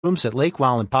Rooms at Lake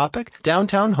Wallenpaupack,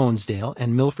 downtown Honesdale,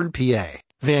 and Milford, PA.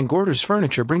 Van Gorder's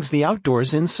Furniture brings the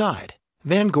outdoors inside.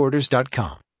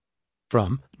 VanGorders.com.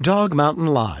 From Dog Mountain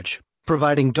Lodge,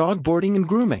 providing dog boarding and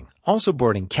grooming, also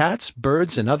boarding cats,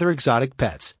 birds, and other exotic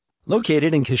pets.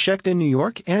 Located in Coshecton, New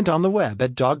York, and on the web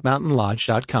at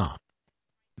dogmountainlodge.com.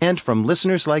 And from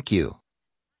listeners like you.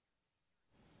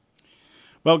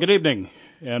 Well, good evening,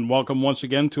 and welcome once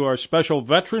again to our special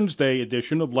Veterans Day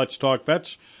edition of Let's Talk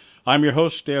Vets. I'm your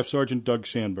host, Staff Sergeant Doug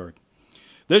Sandberg.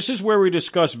 This is where we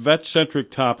discuss vet-centric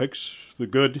topics, the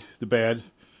good, the bad,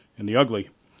 and the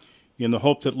ugly, in the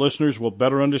hope that listeners will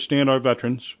better understand our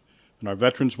veterans, and our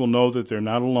veterans will know that they're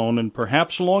not alone, and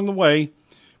perhaps along the way,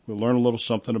 we'll learn a little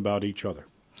something about each other.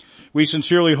 We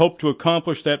sincerely hope to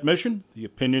accomplish that mission. The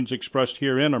opinions expressed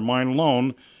herein are mine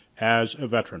alone as a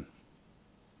veteran.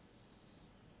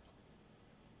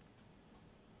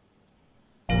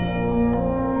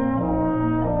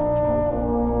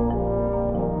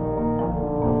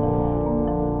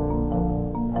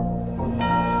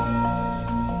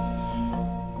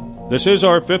 This is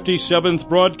our 57th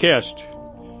broadcast.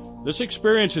 This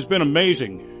experience has been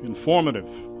amazing, informative,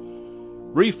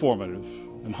 reformative,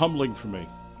 and humbling for me.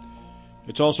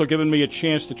 It's also given me a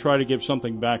chance to try to give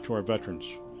something back to our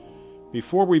veterans.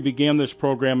 Before we began this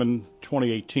program in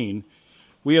 2018,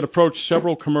 we had approached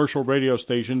several commercial radio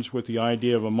stations with the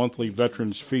idea of a monthly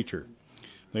veterans feature.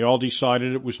 They all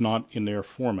decided it was not in their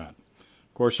format.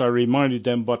 Of course, I reminded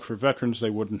them, but for veterans, they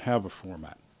wouldn't have a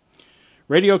format.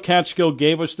 Radio Catskill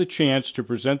gave us the chance to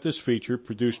present this feature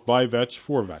produced by vets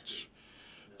for vets.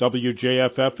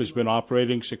 WJFF has been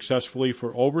operating successfully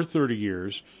for over 30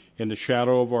 years in the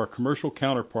shadow of our commercial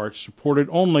counterparts, supported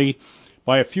only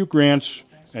by a few grants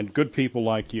and good people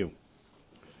like you.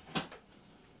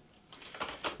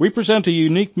 We present a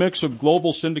unique mix of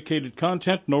global syndicated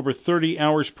content and over 30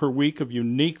 hours per week of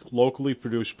unique locally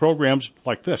produced programs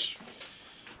like this.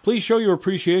 Please show your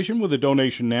appreciation with a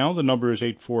donation now. The number is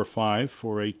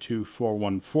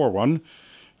 845-482-4141.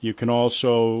 You can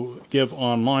also give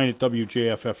online at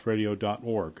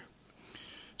wjffradio.org.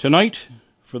 Tonight,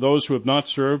 for those who have not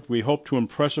served, we hope to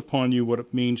impress upon you what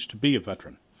it means to be a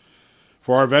veteran.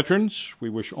 For our veterans, we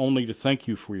wish only to thank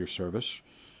you for your service,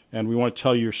 and we want to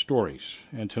tell your stories.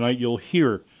 And tonight you'll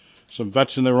hear some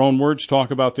vets in their own words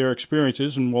talk about their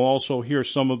experiences, and we'll also hear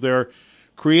some of their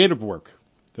creative work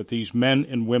that these men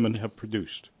and women have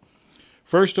produced.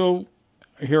 First,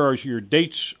 here are your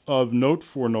dates of note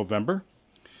for November.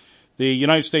 The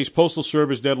United States Postal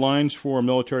Service deadlines for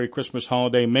military Christmas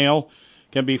holiday mail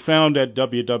can be found at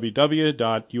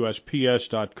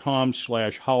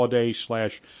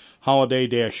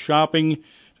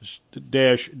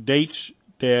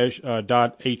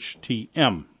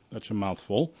That's a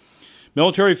mouthful.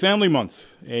 Military Family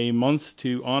Month, a month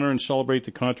to honor and celebrate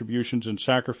the contributions and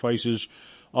sacrifices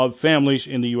of families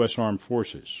in the U.S. Armed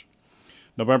Forces.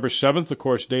 November 7th, of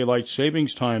course, Daylight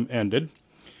Savings Time ended.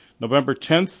 November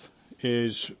 10th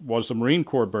was the Marine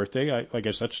Corps birthday. I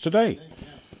guess that's today.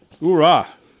 Hoorah!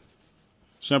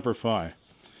 Semper Fi.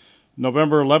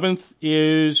 November 11th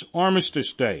is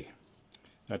Armistice Day.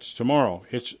 That's tomorrow.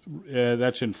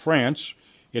 That's in France.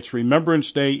 It's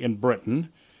Remembrance Day in Britain.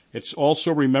 It's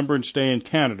also Remembrance Day in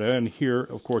Canada, and here,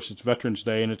 of course, it's Veterans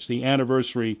Day, and it's the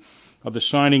anniversary of the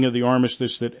signing of the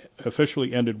armistice that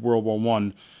officially ended World War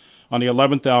I on the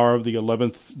 11th hour of the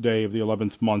 11th day of the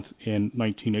 11th month in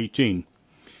 1918.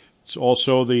 It's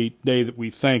also the day that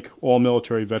we thank all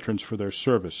military veterans for their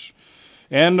service.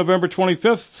 And November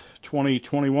 25th,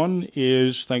 2021,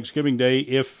 is Thanksgiving Day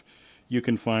if you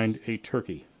can find a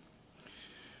turkey.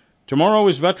 Tomorrow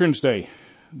is Veterans Day.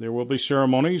 There will be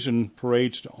ceremonies and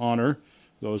parades to honor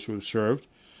those who have served.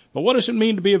 But what does it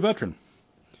mean to be a veteran?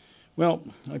 Well,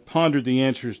 I pondered the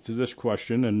answers to this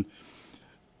question, and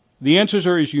the answers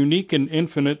are as unique and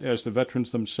infinite as the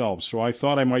veterans themselves, so I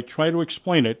thought I might try to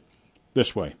explain it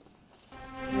this way.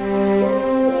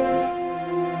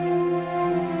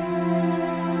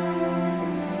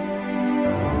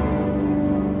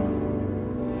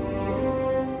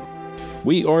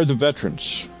 We are the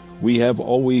veterans. We have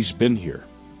always been here.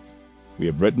 We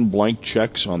have written blank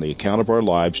checks on the account of our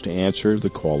lives to answer the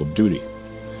call of duty.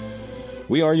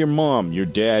 We are your mom, your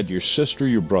dad, your sister,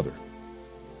 your brother.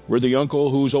 We're the uncle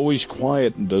who's always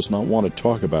quiet and does not want to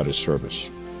talk about his service.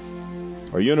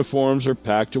 Our uniforms are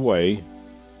packed away.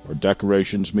 Our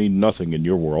decorations mean nothing in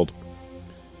your world.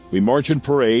 We march in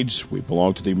parades. We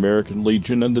belong to the American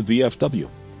Legion and the VFW.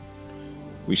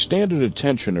 We stand at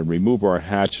attention and remove our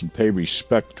hats and pay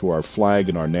respect to our flag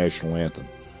and our national anthem.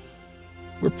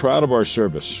 We're proud of our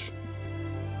service.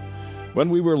 When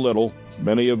we were little,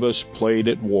 many of us played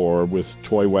at war with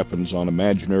toy weapons on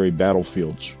imaginary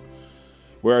battlefields,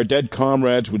 where our dead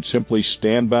comrades would simply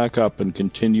stand back up and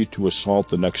continue to assault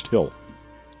the next hill.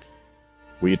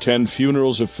 We attend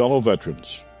funerals of fellow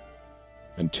veterans,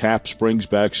 and TAPS brings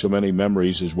back so many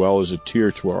memories as well as a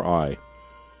tear to our eye.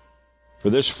 For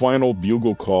this final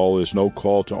bugle call is no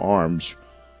call to arms,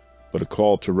 but a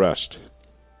call to rest.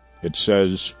 It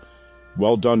says,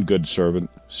 "Well done, good servant,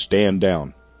 stand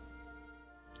down."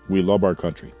 We love our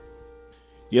country.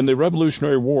 In the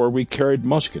Revolutionary War, we carried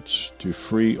muskets to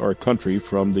free our country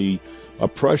from the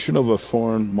oppression of a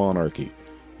foreign monarchy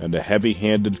and a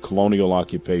heavy-handed colonial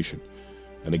occupation,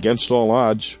 and against all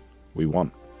odds, we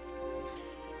won.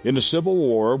 In the Civil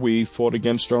War, we fought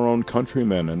against our own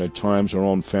countrymen and at times our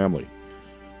own family,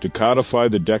 to codify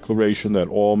the declaration that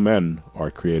all men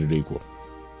are created equal.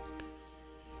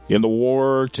 In the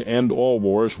war to end all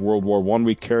wars, World War I,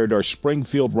 we carried our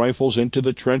Springfield rifles into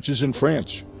the trenches in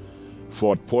France,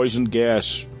 fought poison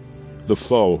gas, the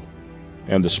foe,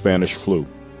 and the Spanish flu.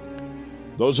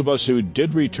 Those of us who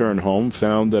did return home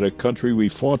found that a country we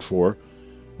fought for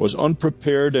was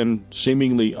unprepared and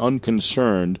seemingly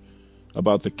unconcerned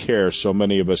about the care so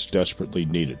many of us desperately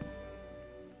needed.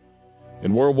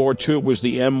 In World War II, it was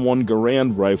the M1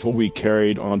 Garand rifle we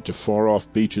carried onto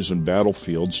far-off beaches and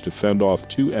battlefields to fend off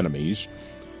two enemies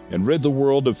and rid the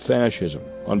world of fascism,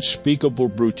 unspeakable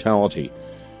brutality,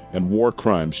 and war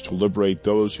crimes to liberate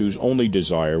those whose only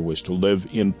desire was to live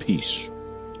in peace.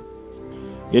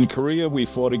 In Korea, we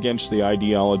fought against the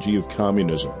ideology of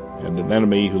communism and an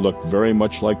enemy who looked very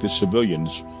much like the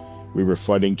civilians we were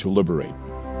fighting to liberate.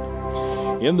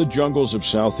 In the jungles of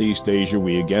Southeast Asia,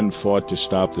 we again fought to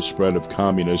stop the spread of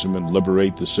communism and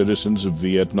liberate the citizens of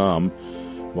Vietnam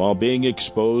while being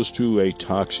exposed to a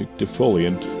toxic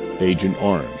defoliant, Agent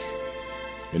Orange.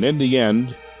 And in the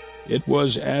end, it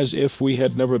was as if we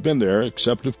had never been there,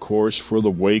 except, of course, for the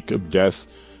wake of death,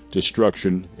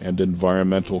 destruction, and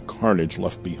environmental carnage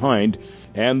left behind,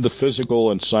 and the physical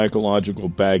and psychological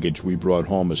baggage we brought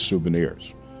home as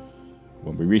souvenirs.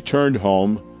 When we returned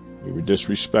home, we were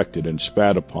disrespected and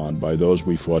spat upon by those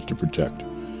we fought to protect.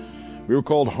 We were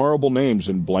called horrible names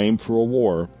and blamed for a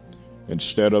war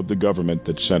instead of the government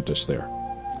that sent us there.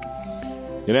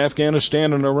 In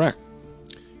Afghanistan and Iraq,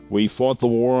 we fought the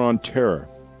war on terror,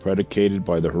 predicated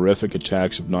by the horrific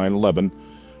attacks of 9/11,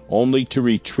 only to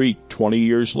retreat 20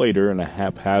 years later in a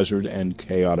haphazard and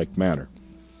chaotic manner,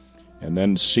 and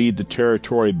then cede the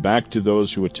territory back to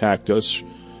those who attacked us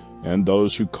and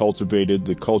those who cultivated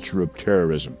the culture of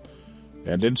terrorism,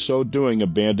 and in so doing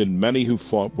abandoned many who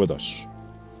fought with us.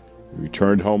 We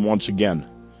returned home once again,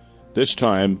 this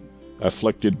time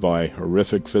afflicted by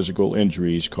horrific physical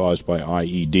injuries caused by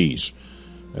IEDs,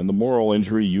 and the moral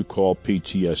injury you call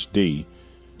PTSD,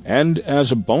 and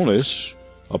as a bonus,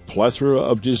 a plethora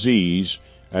of disease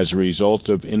as a result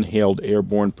of inhaled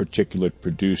airborne particulate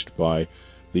produced by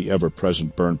the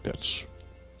ever-present burn pits.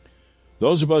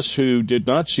 Those of us who did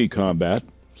not see combat,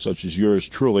 such as yours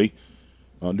truly,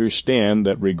 understand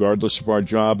that regardless of our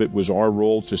job, it was our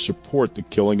role to support the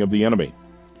killing of the enemy.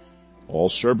 All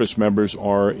service members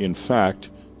are, in fact,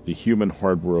 the human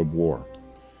hardware of war.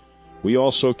 We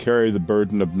also carry the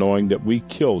burden of knowing that we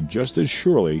killed just as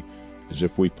surely as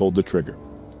if we pulled the trigger.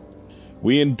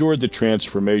 We endured the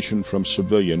transformation from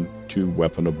civilian to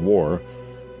weapon of war,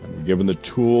 and were given the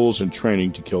tools and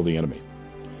training to kill the enemy.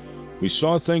 We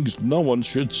saw things no one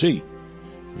should see.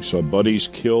 We saw buddies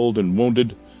killed and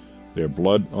wounded, their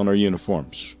blood on our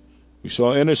uniforms. We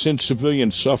saw innocent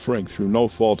civilians suffering through no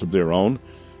fault of their own,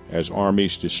 as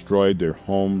armies destroyed their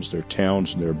homes, their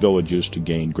towns, and their villages to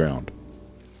gain ground.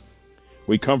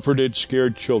 We comforted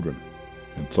scared children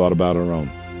and thought about our own.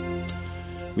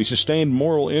 We sustained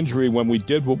moral injury when we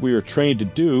did what we were trained to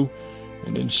do,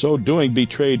 and in so doing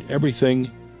betrayed everything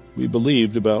we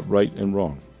believed about right and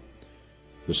wrong.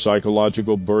 The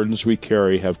psychological burdens we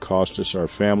carry have cost us our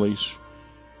families,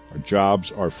 our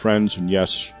jobs, our friends, and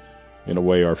yes, in a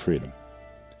way, our freedom.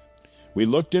 We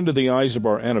looked into the eyes of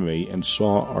our enemy and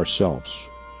saw ourselves.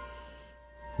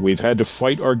 We've had to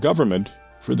fight our government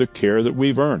for the care that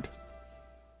we've earned.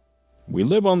 We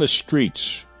live on the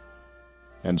streets,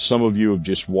 and some of you have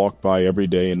just walked by every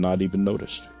day and not even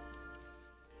noticed.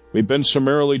 We've been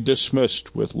summarily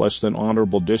dismissed with less than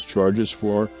honorable discharges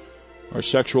for our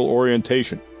sexual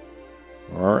orientation,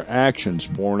 or our actions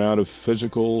born out of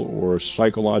physical or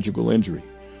psychological injury,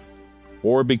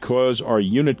 or because our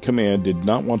unit command did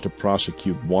not want to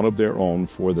prosecute one of their own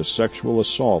for the sexual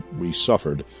assault we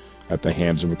suffered at the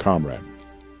hands of a comrade.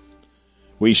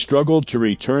 We struggled to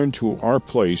return to our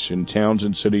place in towns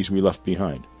and cities we left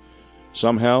behind.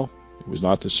 Somehow, it was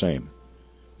not the same,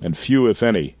 and few, if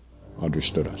any,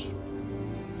 understood us.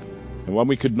 And when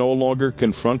we could no longer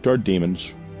confront our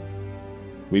demons,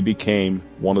 we became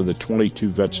one of the 22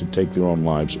 vets that take their own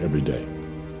lives every day.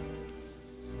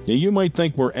 Now, you might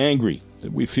think we're angry,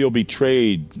 that we feel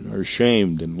betrayed or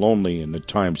ashamed and lonely and at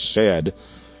times sad,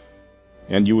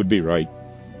 and you would be right.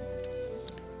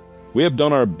 We have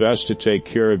done our best to take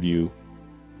care of you,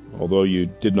 although you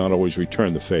did not always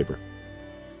return the favor.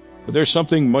 But there's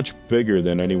something much bigger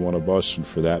than any one of us, and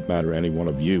for that matter, any one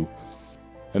of you,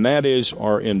 and that is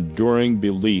our enduring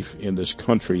belief in this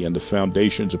country and the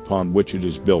foundations upon which it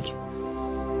is built,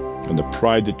 and the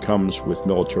pride that comes with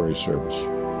military service.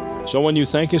 So when you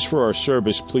thank us for our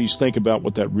service, please think about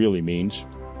what that really means.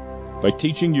 By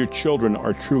teaching your children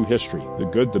our true history, the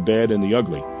good, the bad, and the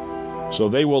ugly, so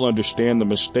they will understand the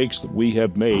mistakes that we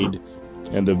have made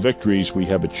and the victories we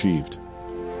have achieved.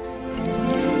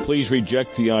 Please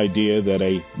reject the idea that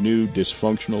a new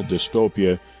dysfunctional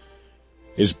dystopia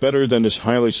is better than this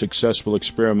highly successful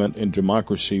experiment in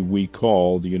democracy we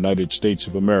call the United States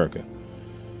of America.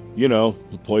 You know,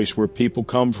 the place where people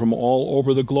come from all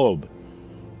over the globe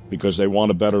because they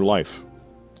want a better life.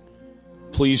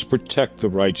 Please protect the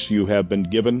rights you have been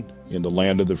given in the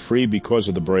land of the free because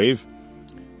of the brave,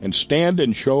 and stand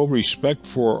and show respect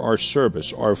for our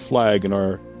service, our flag, and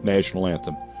our national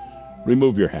anthem.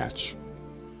 Remove your hats.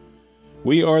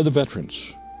 We are the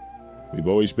veterans. We've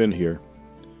always been here.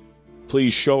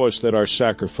 Please show us that our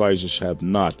sacrifices have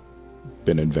not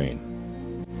been in vain.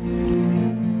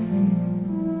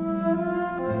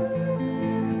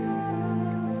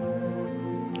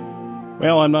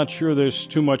 Well, I'm not sure there's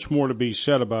too much more to be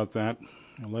said about that.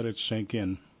 I'll let it sink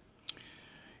in.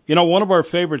 You know, one of our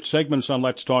favorite segments on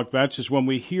Let's Talk Vets is when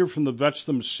we hear from the vets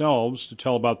themselves to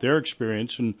tell about their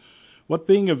experience and what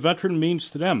being a veteran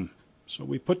means to them. So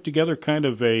we put together kind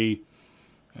of a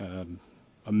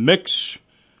mix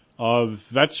of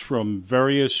vets from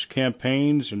various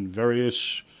campaigns and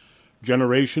various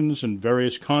generations and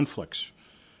various conflicts.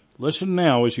 Listen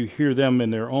now as you hear them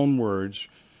in their own words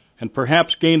and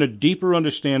perhaps gain a deeper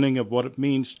understanding of what it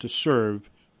means to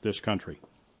serve this country.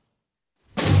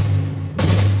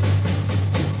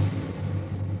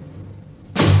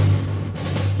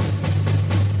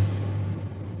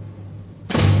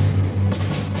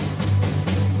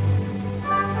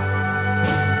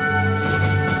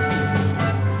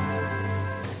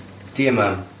 Dear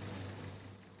Mum,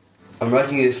 I'm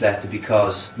writing you this letter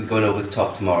because we're going over the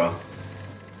top tomorrow,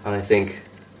 and I think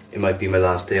it might be my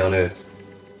last day on Earth.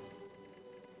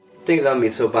 Things haven't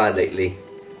been so bad lately.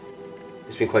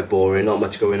 It's been quite boring, not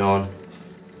much going on.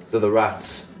 Though the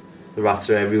rats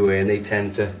are everywhere and they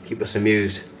tend to keep us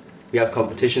amused. We have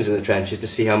competitions in the trenches to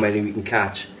see how many we can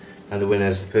catch, and the winner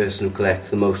is the person who collects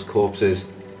the most corpses.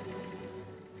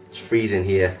 It's freezing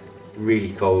here,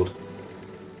 really cold.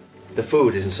 The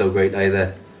food isn't so great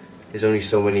either. There's only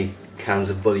so many cans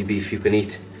of bully beef you can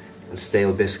eat, and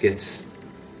stale biscuits.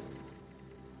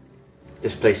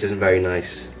 This place isn't very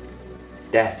nice.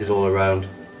 Death is all around.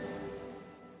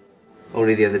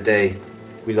 Only the other day,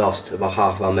 we lost about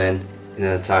half our men in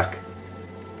an attack.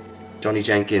 Johnny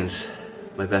Jenkins,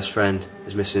 my best friend,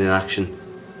 is missing in action,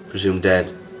 presumed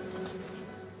dead.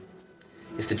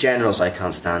 It's the generals I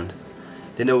can't stand.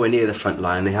 They're nowhere near the front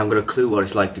line, they haven't got a clue what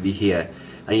it's like to be here,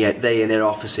 and yet they and their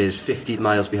officers, 50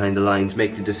 miles behind the lines,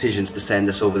 make the decisions to send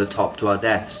us over the top to our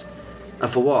deaths. And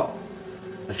for what?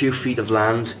 A few feet of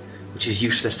land, which is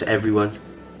useless to everyone,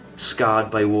 scarred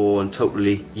by war and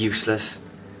totally useless.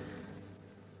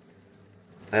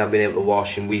 I haven't been able to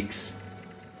wash in weeks.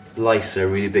 Lice are a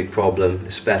really big problem,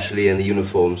 especially in the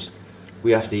uniforms.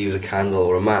 We have to use a candle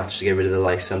or a match to get rid of the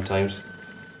lice sometimes.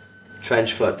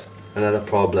 Trench foot, another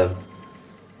problem.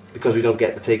 Because we don't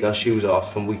get to take our shoes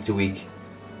off from week to week,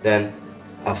 then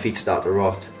our feet start to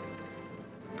rot.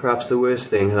 Perhaps the worst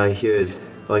thing that I heard,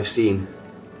 or I've seen,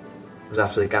 was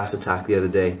after the gas attack the other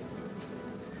day.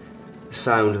 The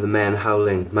sound of the men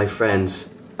howling, my friends,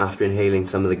 after inhaling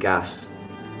some of the gas,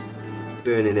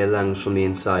 burning their lungs from the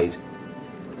inside.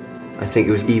 I think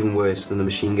it was even worse than the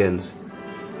machine guns,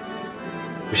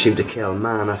 which seemed to kill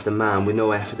man after man with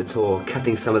no effort at all,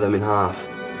 cutting some of them in half.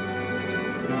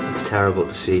 It's terrible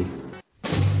to see.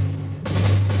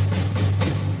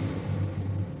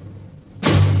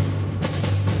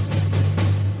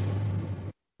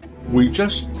 We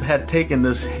just had taken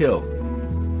this hill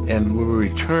and we were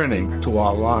returning to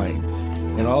our lines,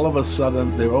 and all of a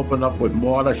sudden they opened up with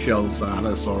mortar shells on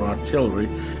us, or artillery,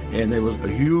 and there was a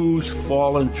huge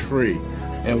fallen tree,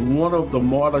 and one of the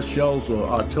mortar shells or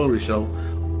artillery shell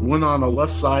went on the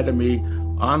left side of me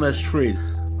on this tree.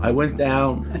 I went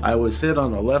down, I was hit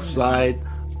on the left side,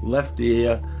 left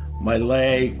ear, my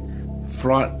leg,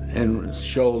 front and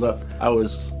shoulder. I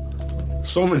was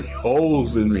so many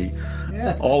holes in me,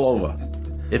 all over.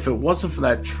 If it wasn't for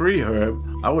that tree, Herb,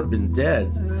 I would have been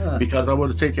dead because I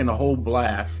would have taken a whole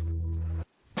blast.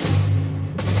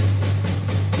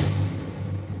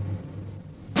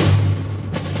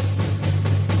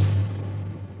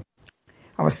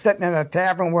 I was sitting in a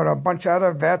tavern with a bunch of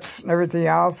other vets and everything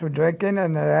else were drinking,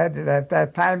 and at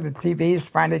that time the TVs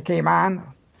finally came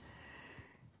on.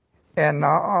 And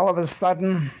all of a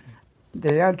sudden,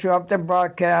 they interrupted the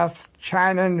broadcast.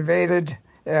 China invaded,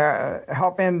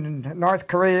 helping North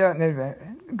Korea, and they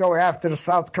go after the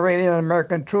South Korean and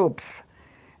American troops.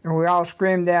 And we all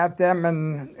screamed at them,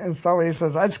 and so he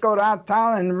says, let's go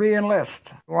downtown and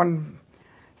re-enlist. One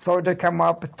soldier came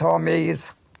up and told me,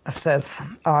 says,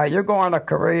 you're going to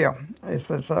Korea. He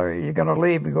says, you're going to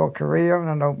leave and go to Korea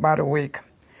in about a week.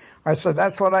 I said,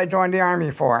 that's what I joined the Army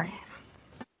for.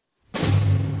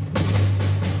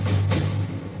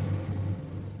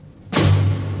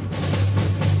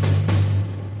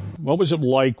 What was it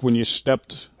like when you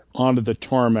stepped onto the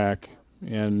tarmac,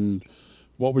 and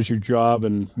what was your job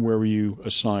and where were you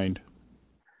assigned?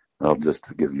 Well, just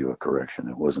to give you a correction,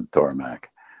 it wasn't tarmac.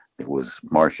 It was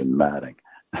Martian matting.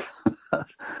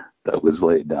 That was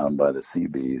laid down by the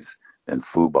Seabees in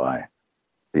Phu Bai,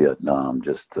 Vietnam,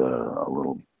 just a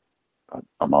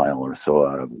mile or so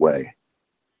out of Hue,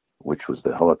 which was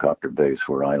the helicopter base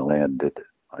where I landed.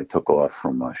 I took off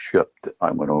from a ship that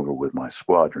I went over with my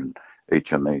squadron,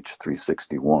 HMH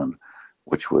 361,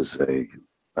 which was a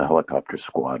helicopter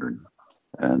squadron.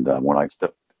 And when I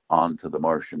stepped onto the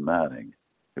Martian matting,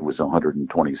 it was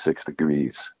 126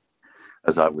 degrees.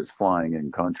 As I was flying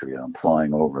in country, I'm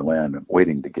flying over land and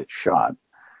waiting to get shot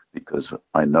because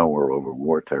I know we're over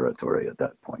war territory at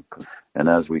that point. And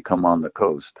as we come on the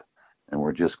coast and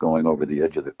we're just going over the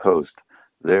edge of the coast,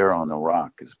 there on the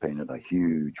rock is painted a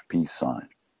huge peace sign.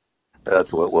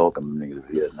 That's what welcomed me to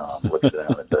Vietnam. Look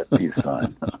down at that peace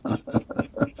sign.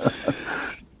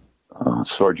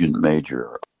 Sergeant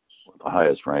Major, the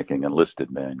highest ranking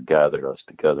enlisted man, gathered us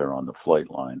together on the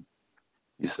flight line.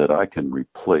 He said, I can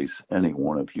replace any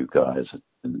one of you guys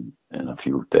in a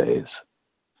few days.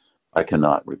 I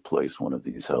cannot replace one of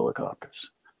these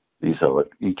helicopters.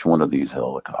 Each one of these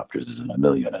helicopters is $1.5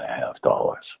 million.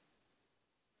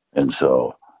 And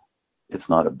so it's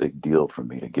not a big deal for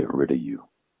me to get rid of you.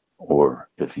 Or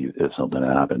if something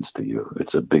happens to you,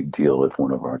 it's a big deal if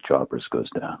one of our choppers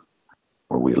goes down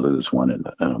or we lose one in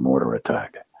a mortar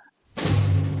attack.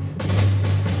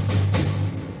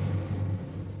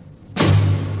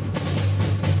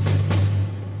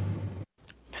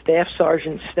 Staff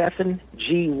Sergeant Stephen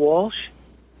G. Walsh,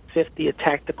 50th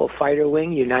Tactical Fighter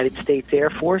Wing, United States Air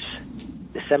Force,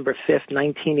 December 5th,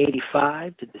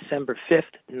 1985 to December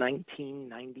 5th,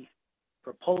 1990.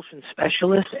 Propulsion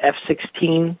Specialist,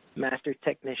 F-16 Master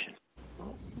Technician.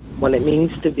 What it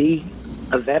means to be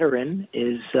a veteran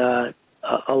is a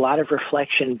lot of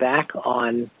reflection back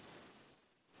on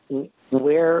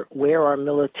where our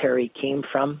military came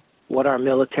from, what our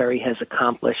military has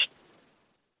accomplished,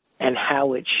 and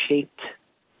how it shaped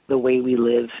the way we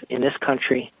live in this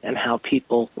country and how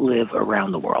people live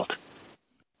around the world.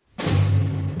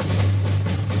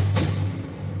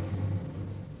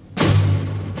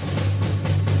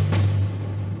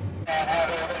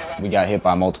 We got hit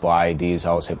by multiple IEDs.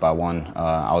 I was hit by one.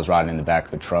 I was riding in the back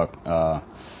of a truck.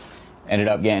 Ended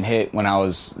up getting hit when I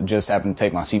was just happened to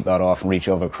take my seatbelt off and reach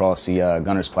over across the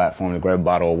gunner's platform to grab a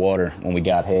bottle of water when we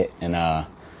got hit. And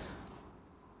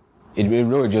it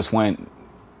really just went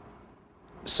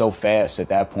so fast at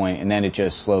that point, and then it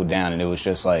just slowed down, and it was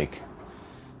just like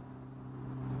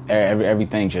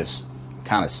everything just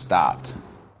kind of stopped.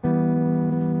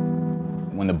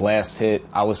 When the blast hit,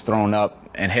 I was thrown up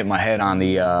and hit my head on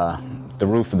the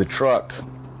roof of the truck,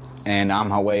 and on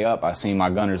my way up, I seen my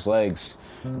gunner's legs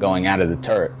going out of the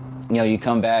turret. You know, you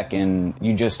come back and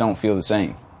you just don't feel the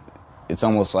same. It's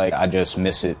almost like I just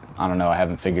miss it. I don't know, I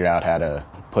haven't figured out how to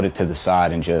put it to the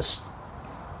side and just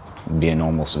be a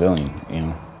normal civilian, you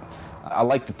know. I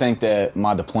like to think that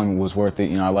my deployment was worth it.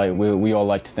 You know, we all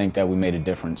like to think that we made a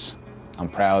difference. I'm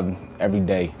proud every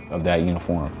day of that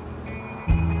uniform.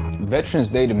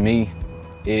 Veterans Day to me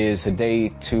is a day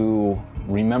to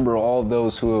remember all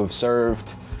those who have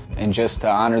served and just to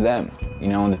honor them, you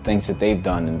know, and the things that they've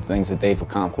done and the things that they've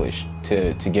accomplished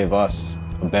to give us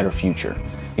a better future.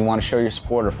 You want to show your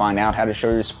support or find out how to show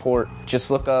your support,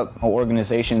 just look up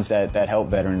organizations that help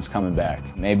veterans coming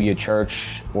back. Maybe a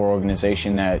church or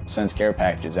organization that sends care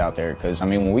packages out there, because, I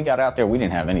mean, when we got out there, we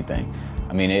didn't have anything.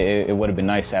 I mean, it would have been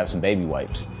nice to have some baby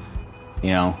wipes, you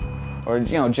know, or,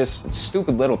 you know, just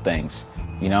stupid little things.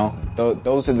 You know,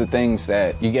 those are the things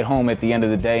that you get home at the end of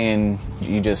the day and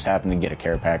you just happen to get a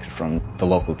care package from the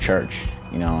local church,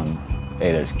 you know, and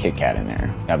hey, there's a Kit Kat in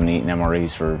there. I've been eating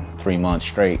MREs for 3 months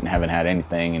straight and haven't had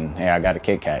anything, and hey, I got a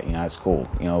Kit Kat, you know, that's cool.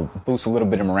 You know, boosts a little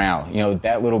bit of morale. You know,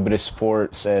 that little bit of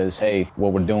support says, hey,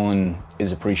 what we're doing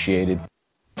is appreciated.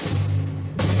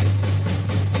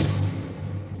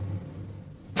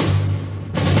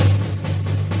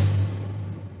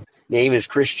 Name is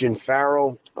Christian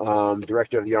Farrell,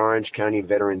 Director of the Orange County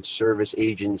Veteran Service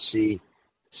Agency.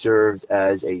 Served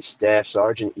as a Staff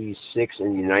Sergeant E6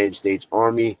 in the United States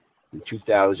Army from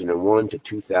 2001 to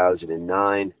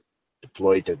 2009.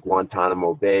 Deployed to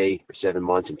Guantanamo Bay for 7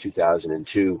 months in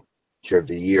 2002.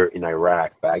 Served a year in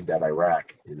Iraq, Baghdad,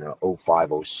 Iraq, in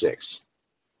 05-06.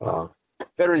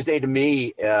 Veterans Day to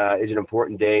me is an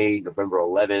important day, November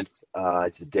 11th.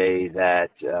 It's a day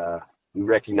that we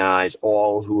recognize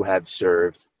all who have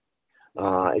served.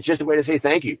 It's just a way to say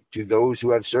thank you to those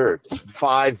who have served.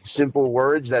 5 simple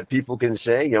words that people can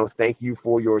say, you know, thank you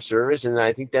for your service. And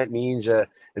I think that means an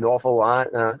awful lot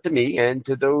to me and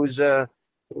to those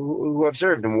who have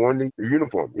served and worn the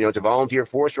uniform. You know, it's a volunteer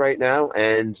force right now,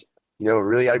 and, you know,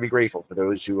 really ought to be grateful for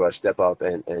those who step up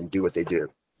and do what they do.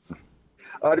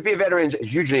 To be a veteran is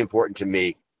hugely important to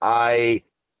me. I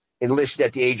enlisted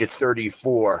at the age of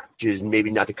 34, which is maybe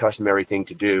not the customary thing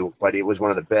to do, but it was one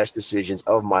of the best decisions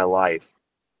of my life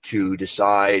to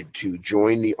decide to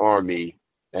join the Army.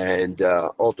 And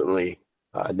ultimately,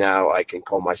 now I can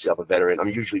call myself a veteran. I'm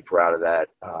usually proud of that,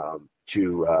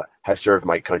 to have served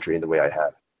my country in the way I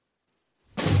have.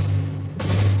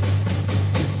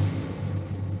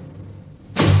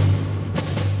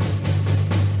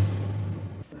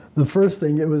 The first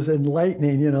thing, it was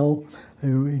enlightening, you know.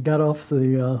 We got off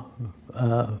the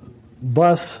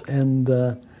bus, and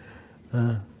all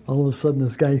of a sudden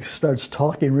this guy starts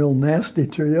talking real nasty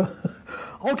to you.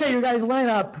 Okay, you guys line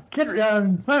up.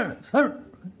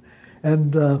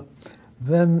 And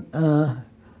then the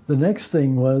next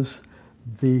thing was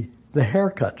the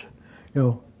haircut. You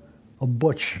know, a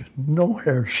butch, no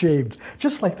hair, shaved,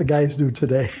 just like the guys do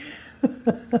today.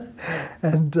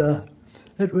 And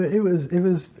it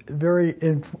was very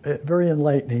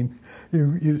enlightening.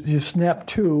 You snapped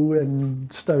to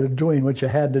and started doing what you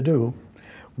had to do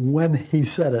when he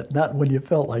said it, not when you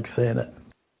felt like saying it.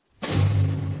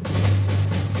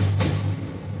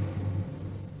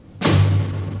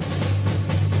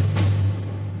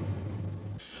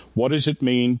 What does it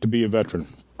mean to be a veteran?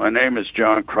 My name is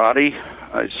John Crotty.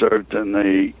 I served in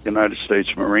the United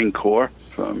States Marine Corps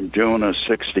from June of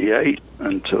 '68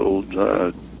 until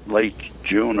late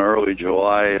June, early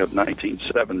July of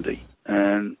 1970.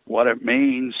 And what it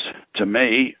means to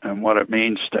me and what it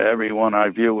means to everyone I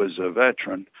view as a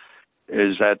veteran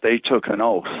is that they took an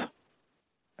oath.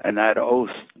 And that oath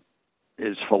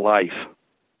is for life.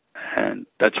 And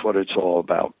that's what it's all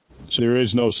about. So there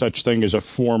is no such thing as a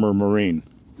former Marine?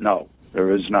 No,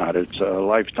 there is not. It's a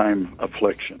lifetime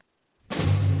affliction.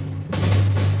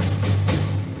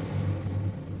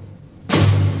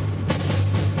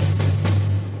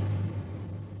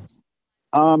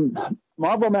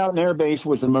 Marble Mountain Air Base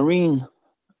was a Marine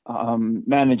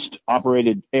managed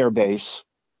operated air base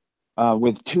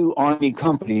with 2 Army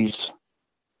companies.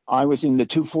 I was in the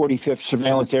 245th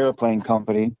Surveillance Airplane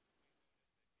Company,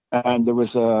 and there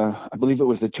was I believe it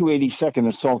was the 282nd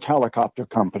Assault Helicopter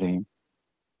Company.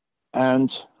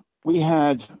 And we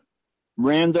had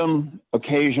random,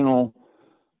 occasional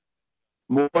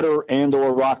mortar and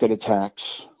or rocket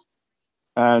attacks.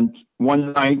 And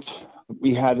one night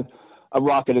we had a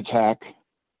rocket attack,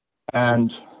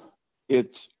 and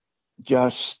it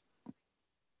just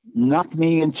knocked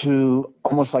me into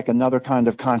almost like another kind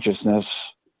of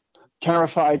consciousness,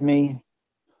 terrified me.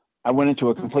 I went into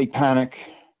a complete panic,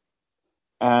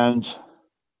 and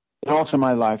it altered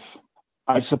my life.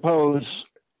 I suppose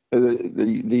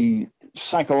the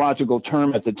psychological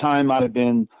term at the time might have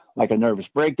been like a nervous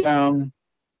breakdown.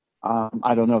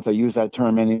 I don't know if they use that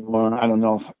term anymore. I don't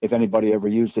know if anybody ever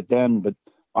used it then, but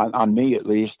on me at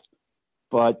least.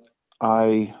 But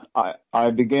I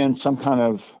began some kind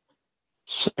of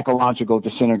psychological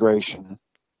disintegration,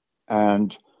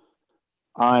 and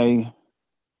I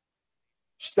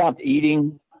stopped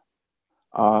eating.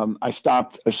 I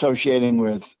stopped associating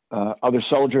with other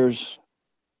soldiers.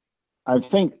 I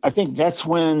think that's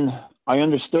when I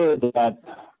understood that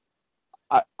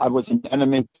I was in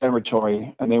enemy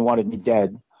territory and they wanted me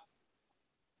dead.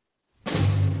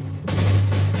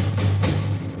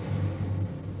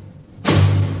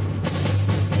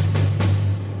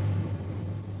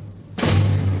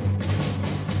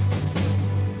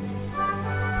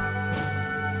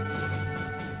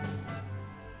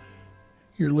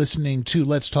 You're listening to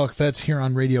Let's Talk Vets here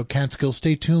on Radio Catskill.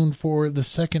 Stay tuned for the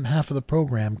second half of the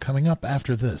program coming up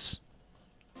after this.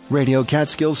 Radio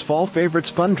Catskill's Fall Favorites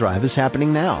Fund Drive is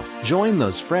happening now. Join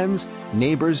those friends,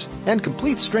 neighbors, and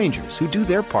complete strangers who do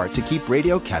their part to keep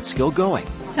Radio Catskill going.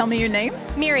 Tell me your name.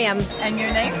 Miriam. And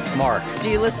your name? Mark. Do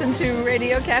you listen to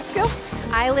Radio Catskill?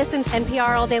 I listen to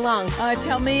NPR all day long.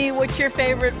 Tell me, what's your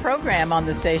favorite program on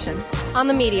the station? On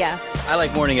the media. I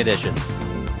like Morning Edition.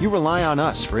 You rely on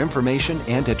us for information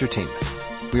and entertainment.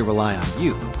 We rely on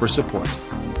you for support.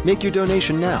 Make your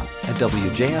donation now at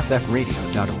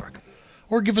WJFFradio.org.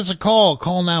 Or give us a call.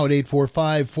 Call now at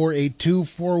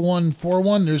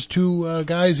 845-482-4141. There's two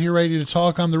guys here ready to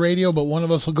talk on the radio, but one of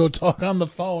us will go talk on the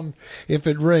phone if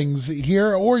it rings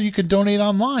here. Or you can donate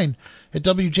online at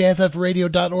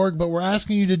WJFFradio.org. But we're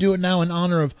asking you to do it now in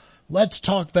honor of Let's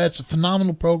Talk Vets, a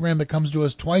phenomenal program that comes to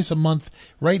us twice a month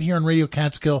right here on Radio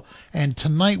Catskill. And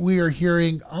tonight we are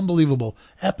hearing, unbelievable,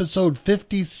 episode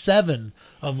 57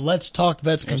 of Let's Talk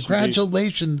Vets. Yes,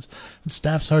 congratulations,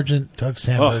 Staff Sergeant Doug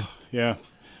Sandberg. Oh, yeah,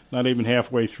 not even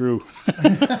halfway through.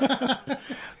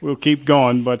 We'll keep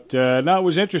going. But no, it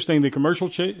was interesting. The commercial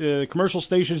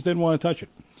stations didn't want to touch it.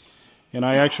 And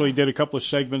I actually did a couple of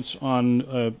segments on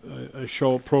a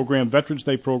Veterans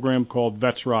Day program called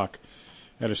Vets Rock,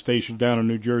 at a station down in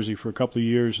New Jersey for a couple of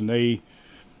years, and they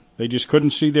just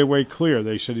couldn't see their way clear.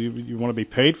 They said, you want to be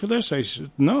paid for this? I said,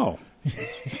 no.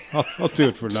 I'll do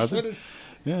it for nothing.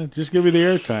 Yeah, just give me the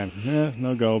airtime. Yeah,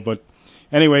 no go. But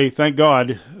anyway, thank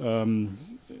God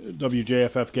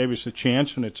WJFF gave us a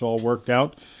chance, and it's all worked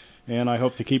out. And I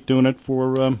hope to keep doing it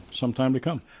for some time to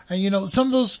come. And, some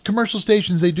of those commercial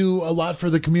stations, they do a lot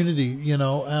for the community, They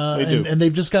do. And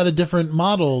they've just got a different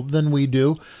model than we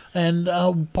do. And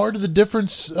part of the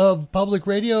difference of public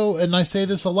radio, and I say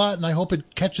this a lot, and I hope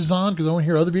it catches on because I want to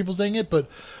hear other people saying it, but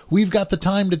we've got the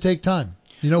time to take time.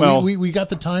 We got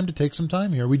the time to take some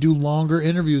time here. We do longer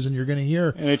interviews, and you're going to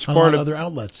hear and it's on part a lot of other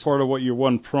outlets. Part of what your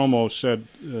one promo said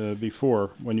before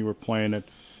when you were playing it.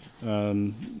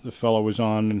 The fellow was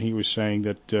on, and he was saying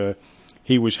that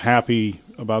he was happy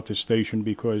about this station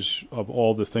because of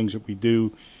all the things that we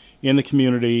do in the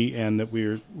community, and that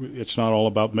it's not all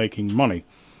about making money.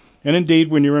 And indeed,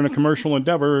 when you're in a commercial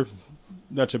endeavor,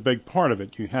 that's a big part of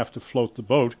it. You have to float the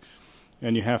boat,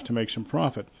 and you have to make some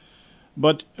profit.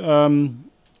 But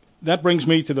that brings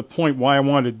me to the point why I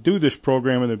wanted to do this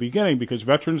program in the beginning, because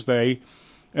Veterans Day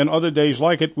and other days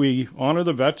like it, we honor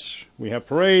the vets, we have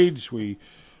parades, we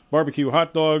barbecue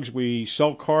hot dogs, we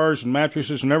sell cars and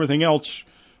mattresses and everything else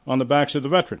on the backs of the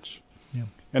veterans. Yeah.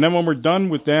 And then when we're done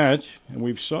with that, and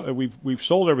we've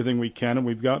sold everything we can, and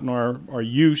we've gotten our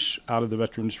use out of the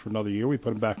veterans for another year, we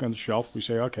put them back on the shelf. We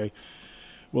say, okay,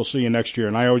 we'll see you next year.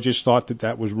 And I always just thought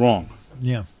that was wrong.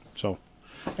 Yeah. So.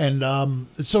 And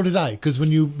so did I, because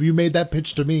when you made that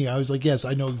pitch to me, I was like, yes,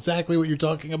 I know exactly what you're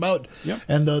talking about. Yep.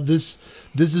 And this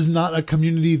is not a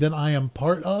community that I am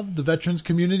part of, the veterans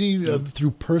community, through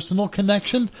personal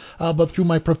connection, but through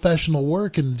my professional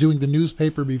work and doing the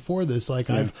newspaper before this.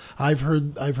 Like I've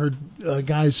heard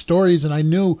guys' stories, and I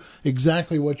knew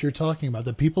exactly what you're talking about.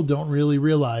 That people don't really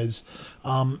realize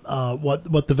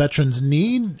what the veterans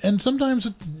need, and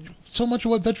sometimes so much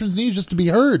of what veterans need is just to be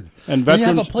heard. And veterans you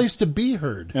have a place to be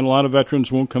heard. And a lot of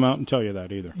veterans won't come out and tell you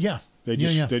that either. Yeah. They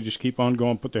just keep on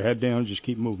going, put their head down, and just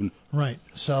keep moving. Right.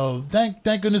 So thank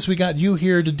goodness we got you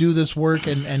here to do this work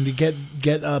and to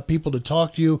get people to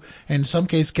talk to you. And in some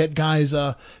cases, get guys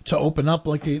to open up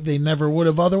like they never would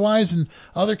have otherwise. In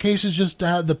other cases, just to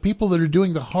have the people that are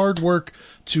doing the hard work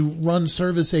to run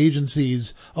service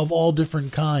agencies of all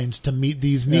different kinds to meet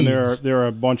these needs. And there are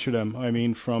a bunch of them. I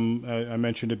mean, from I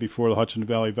mentioned it before, the Hudson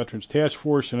Valley Veterans Task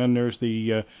Force, and then there's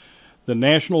the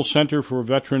National Center for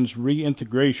Veterans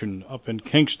Reintegration up in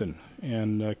Kingston.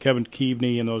 And Kevin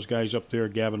Keaveney and those guys up there,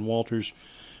 Gavin Walters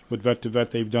with Vet to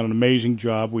Vet, they've done an amazing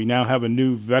job. We now have a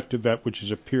new Vet to Vet, which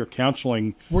is a peer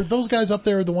counseling. Were those guys up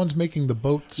there the ones making the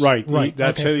boats? Right.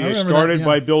 That's okay. how they started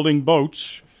by building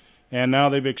boats, and now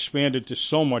they've expanded to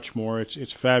so much more.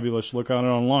 It's fabulous. Look on it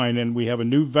online. And we have a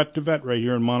new Vet to Vet right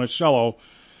here in Monticello,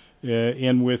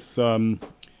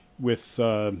 with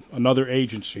another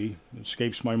agency. It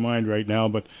escapes my mind right now,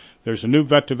 but there's a new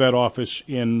Vet to Vet office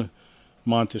in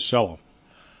Monticello.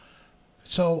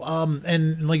 So,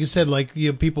 and like you said,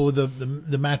 people with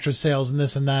the mattress sales and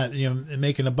this and that,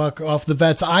 making a buck off the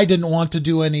vets. I didn't want to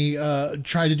do any,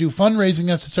 try to do fundraising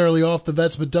necessarily off the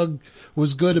vets, but Doug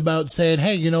was good about saying,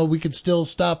 hey, we could still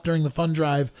stop during the fund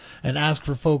drive and ask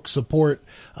for folks' support.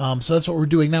 So that's what we're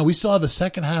doing now. We still have a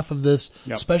second half of this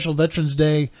special Veterans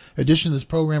Day edition of this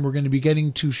program we're going to be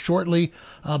getting to shortly.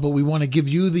 But we want to give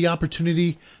you the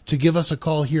opportunity to give us a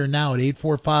call here now at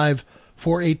 845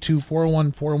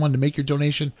 844-482-401-401 to make your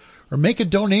donation, or make a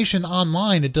donation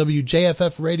online at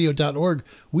WJFFradio.org.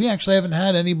 We actually haven't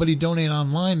had anybody donate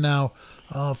online now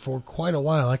for quite a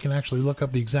while. I can actually look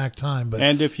up the exact time, but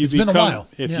and it's been a while.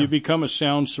 If you become a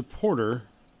sound supporter,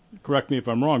 correct me if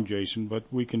I'm wrong, Jason, but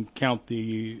we can count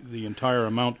the entire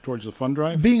amount towards the fund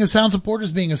drive? Being a sound supporter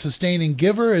is being a sustaining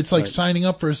giver. It's like signing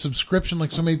up for a subscription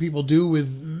like so many people do with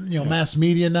mass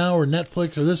media now, or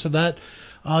Netflix, or this or that.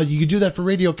 You can do that for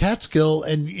Radio Catskill,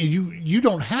 and you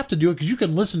don't have to do it because you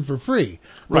can listen for free.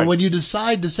 But Right. when you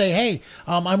decide to say, hey,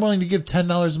 I'm willing to give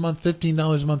 $10 a month,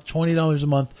 $15 a month, $20 a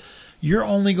month, you're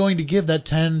only going to give that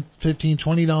 $10, $15,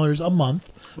 $20 a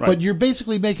month. Right. But you're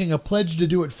basically making a pledge to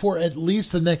do it for at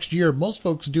least the next year. Most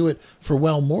folks do it for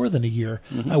well more than a year.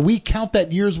 Mhm. We count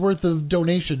that year's worth of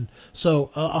donation.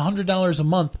 So $100 a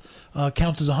month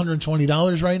counts as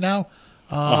 $120 right now.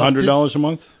 $100 a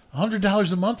month?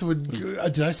 $100 a month would.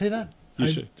 Did I say that?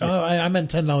 I meant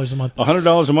 $10 a month.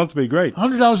 $100 a month would be great.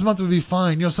 $100 a month would be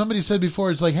fine. Somebody said before,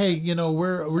 it's like, hey,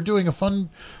 we're doing a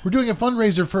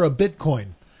fundraiser for a Bitcoin.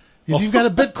 If you've got a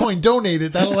Bitcoin, donate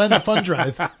it. That'll end the fund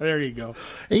drive. There you go.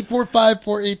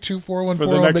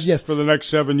 845-482-4141. But yes, for the next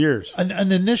 7 years.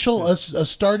 An initial, a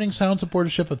starting sound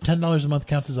supportership of $10 a month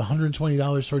counts as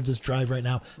 $120 towards this drive right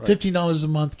now. Right. $15 a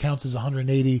month counts as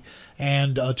 $180,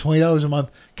 and $20 a month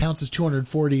counts as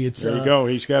 $240. It's There you go.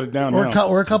 He's got it down now.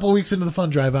 We're a couple weeks into the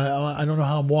fund drive. I don't know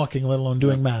how I'm walking, let alone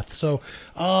doing math. So,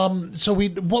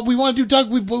 what we want to do, Doug,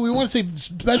 we want to say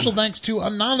special thanks to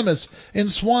Anonymous in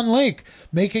Swan Lake,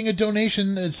 making a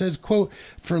donation that says, quote,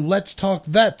 for Let's Talk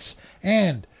Vets,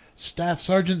 and Staff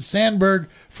Sergeant Sandberg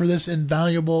for this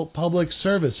invaluable public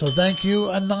service. So thank you,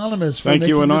 Anonymous, for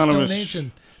making this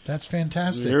donation. That's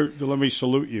fantastic. Here, let me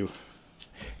salute you.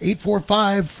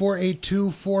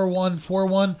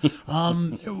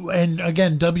 845-482-4141. And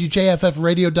again,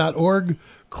 WJFFradio.org.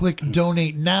 Click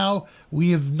donate now. We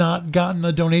have not gotten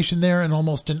a donation there in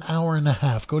almost an hour and a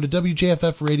half. Go to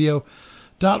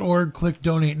WJFFradio.org. Click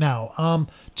donate now.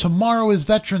 Tomorrow is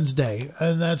Veterans Day,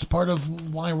 and that's part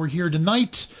of why we're here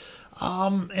tonight.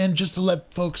 And just to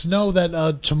let folks know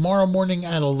that tomorrow morning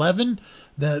at 11,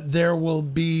 that there will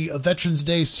be a Veterans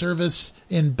Day service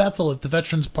in Bethel at the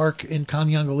Veterans Park in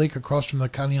Kanianga Lake, across from the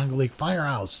Kanianga Lake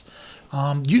Firehouse.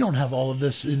 You don't have all of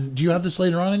this. Do you have this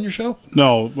later on in your show?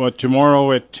 No, but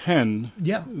tomorrow at 10,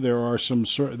 yeah, there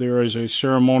is a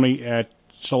ceremony at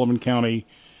Sullivan County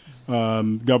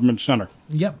Government Center.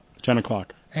 Yep. 10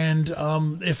 o'clock. And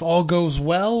if all goes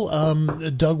well,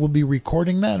 Doug will be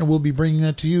recording that, and we'll be bringing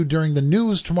that to you during the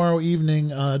news tomorrow evening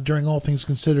during All Things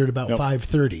Considered about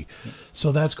 5:30.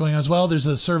 So that's going on as well. There's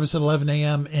a service at 11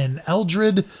 a.m. in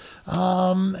Eldred,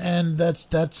 and that's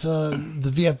the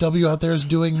VFW out there is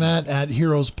doing that at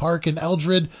Heroes Park in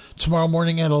Eldred. Tomorrow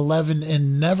morning at 11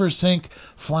 in Neversink,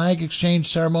 flag exchange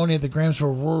ceremony at the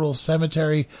Grahamsville Rural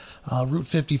Cemetery, Route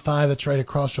 55. That's right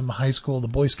across from the high school. The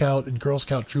Boy Scout and Girl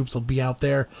Scout troops will be out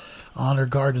there. Honor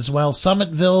Guard as well.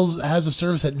 Summitville has a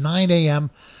service at 9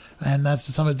 a.m., and that's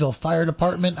the Summitville Fire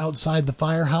Department outside the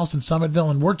firehouse in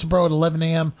Summitville. And Wurtsboro at 11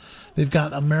 a.m., they've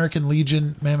got American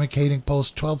Legion, Mammocating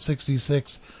Post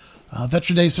 1266.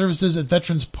 Veteran Day services at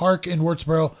Veterans Park in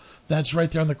Wurtsboro. That's right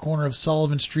there on the corner of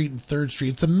Sullivan Street and 3rd Street.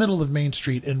 It's the middle of Main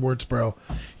Street in Wurtsboro.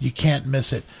 You can't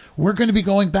miss it. We're going to be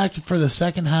going back for the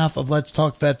second half of Let's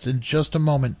Talk Vets in just a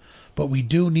moment, but we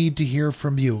do need to hear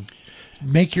from you.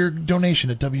 Make your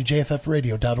donation at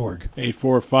WJFFradio.org.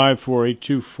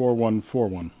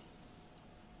 845-482-4141.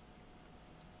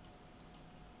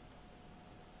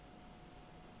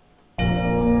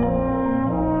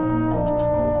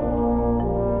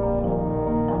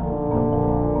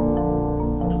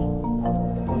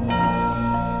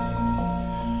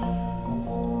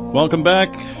 Welcome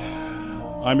back.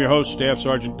 I'm your host, Staff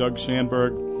Sergeant Doug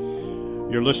Sandberg.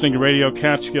 You're listening to Radio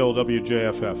Catskill,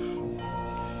 WJFF.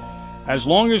 As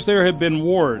long as there have been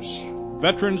wars,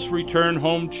 veterans' return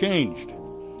home changed.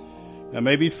 That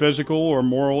may be physical or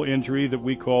moral injury that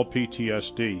we call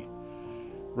PTSD.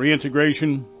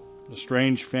 Reintegration,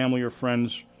 estranged family or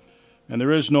friends, and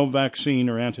there is no vaccine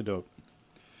or antidote.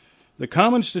 The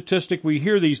common statistic we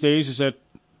hear these days is that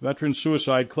veteran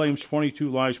suicide claims 22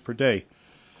 lives per day.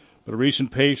 But a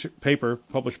recent paper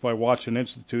published by Watson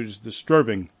Institute is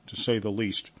disturbing, to say the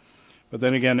least. But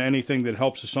then again, anything that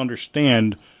helps us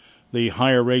understand the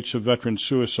higher rates of veteran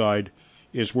suicide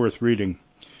is worth reading.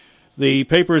 The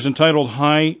paper is entitled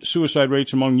High Suicide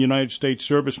Rates Among United States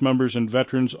Service Members and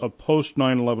Veterans of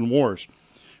Post-9/11 Wars,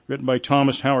 written by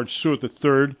Thomas Howard Stewart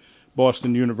III,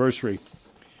 Boston University.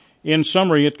 In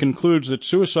summary, it concludes that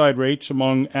suicide rates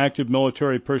among active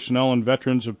military personnel and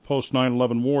veterans of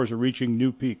post-9/11 wars are reaching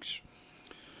new peaks.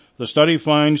 The study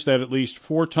finds that at least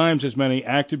 4 times as many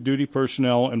active duty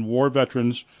personnel and war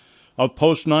veterans of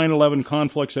post 9/11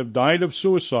 conflicts have died of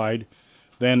suicide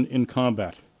than in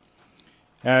combat,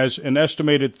 as an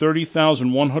estimated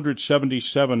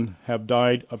 30,177 have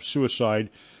died of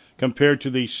suicide compared to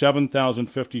the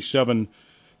 7,057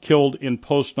 killed in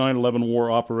post 9/11 war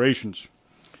operations.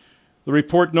 The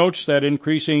report notes that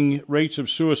increasing rates of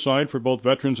suicide for both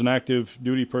veterans and active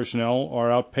duty personnel are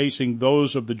outpacing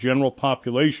those of the general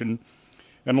population,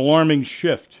 an alarming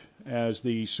shift as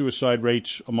the suicide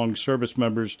rates among service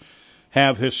members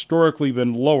have historically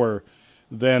been lower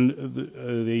than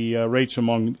the rates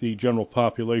among the general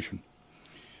population.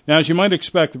 Now, as you might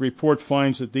expect, the report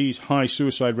finds that these high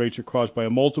suicide rates are caused by a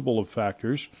multiple of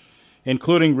factors,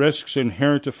 including risks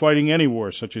inherent to fighting any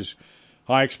war, such as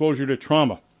high exposure to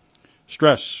trauma,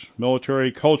 stress,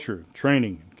 military culture,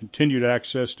 training, continued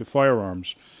access to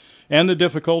firearms, and the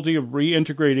difficulty of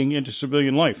reintegrating into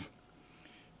civilian life.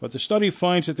 But the study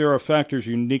finds that there are factors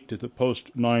unique to the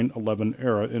post-9/11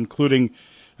 era, including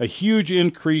a huge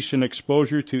increase in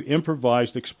exposure to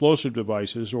improvised explosive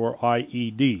devices, or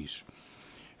IEDs,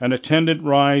 an attendant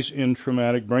rise in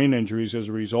traumatic brain injuries as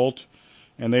a result,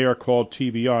 and they are called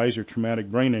TBIs, or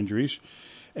traumatic brain injuries,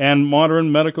 and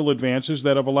modern medical advances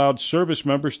that have allowed service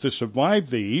members to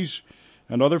survive these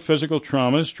and other physical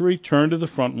traumas to return to the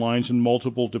front lines in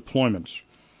multiple deployments.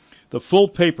 The full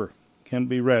paper can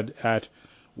be read at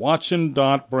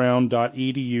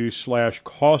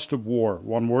watson.brown.edu/cost of war,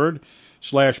 one word,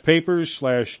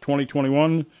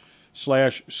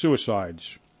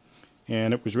 /papers/2021/suicides.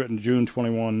 And it was written June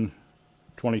 21,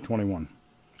 2021.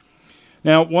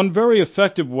 Now, one very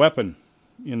effective weapon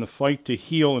in the fight to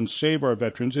heal and save our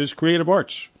veterans is creative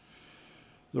arts.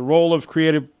 The role of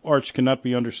creative arts cannot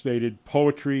be understated.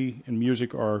 Poetry and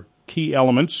music are key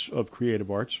elements of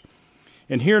creative arts.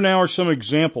 And here now are some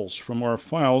examples from our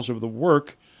files of the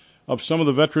work of some of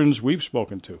the veterans we've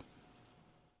spoken to.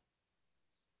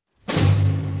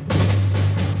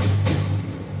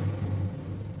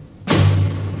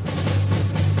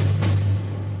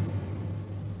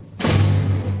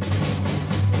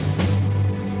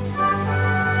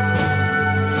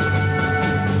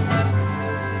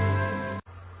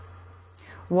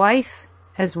 Wife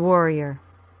as warrior.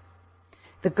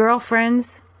 The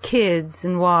girlfriends, kids,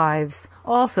 and wives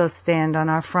also stand on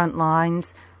our front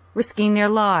lines, risking their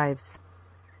lives.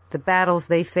 The battles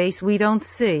they face we don't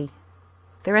see.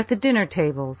 They're at the dinner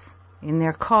tables, in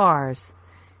their cars,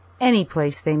 any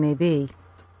place they may be.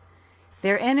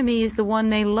 Their enemy is the one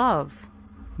they love,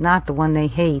 not the one they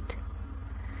hate.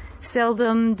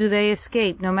 Seldom do they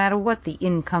escape, no matter what the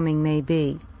incoming may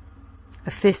be.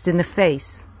 A fist in the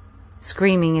face,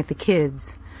 screaming at the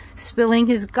kids, spilling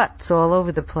his guts all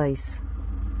over the place.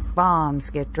 Bombs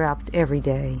get dropped every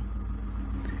day.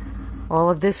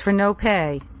 All of this for no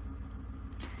pay.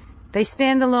 They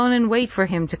stand alone and wait for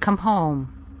him to come home,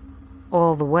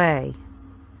 all the way.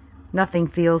 Nothing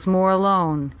feels more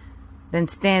alone than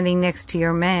standing next to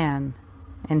your man,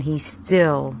 and he's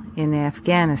still in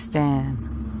Afghanistan.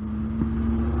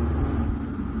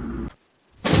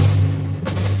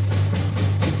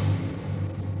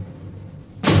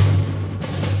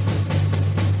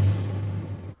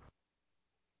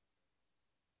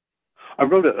 I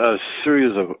wrote a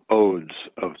series of odes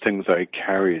of things I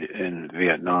carried in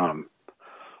Vietnam,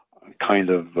 kind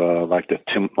of like the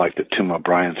Tim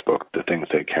O'Brien's book, The Things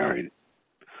They Carried.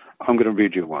 I'm going to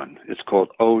read you one. It's called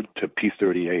Ode to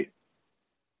P-38.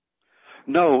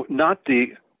 No, not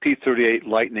the P-38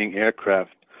 Lightning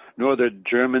aircraft, nor the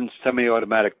German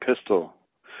semi-automatic pistol.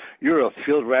 You're a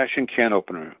field ration can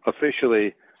opener,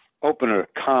 officially opener,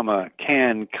 comma,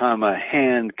 can, comma,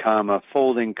 hand, comma,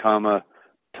 folding, comma,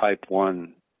 Type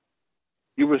 1.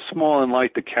 You were small and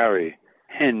light to carry,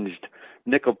 hinged,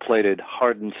 nickel-plated,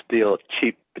 hardened steel,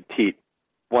 cheap, petite,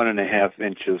 1.5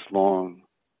 inches long.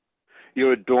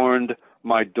 You adorned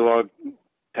my dog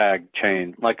tag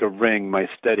chain like a ring, my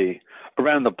steady,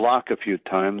 around the block a few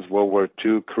times, World War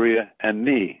II, Korea, and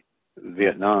me,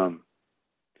 Vietnam.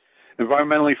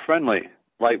 Environmentally friendly,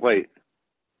 lightweight.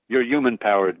 You're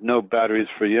human-powered, no batteries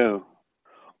for you.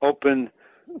 Open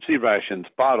sea rations,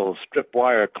 bottles, strip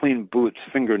wire, clean boots,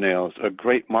 fingernails, a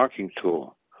great marking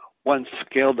tool. Once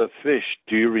scaled a fish,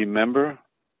 do you remember?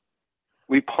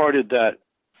 We parted that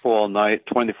fall night,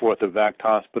 24th of Vact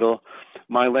Hospital.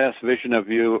 My last vision of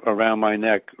you around my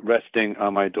neck, resting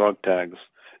on my dog tags.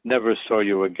 Never saw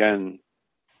you again.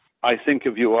 I think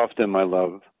of you often, my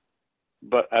love.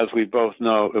 But as we both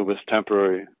know, it was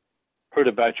temporary. Heard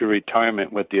about your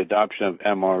retirement with the adoption of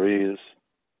MREs.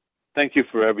 Thank you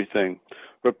for everything.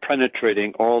 For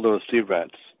penetrating all those sea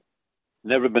rats.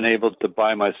 Never been able to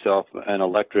buy myself an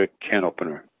electric can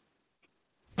opener.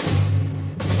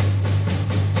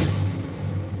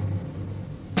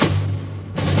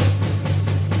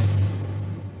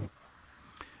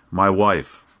 My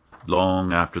wife,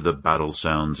 long after the battle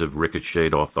sounds have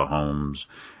ricocheted off the homes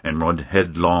and run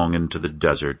headlong into the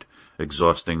desert,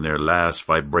 exhausting their last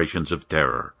vibrations of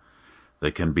terror,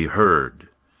 they can be heard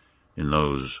in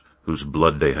those whose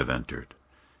blood they have entered.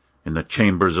 In the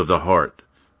chambers of the heart,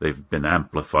 they've been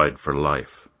amplified for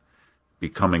life,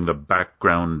 becoming the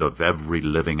background of every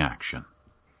living action.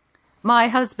 My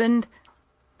husband,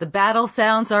 the battle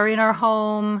sounds are in our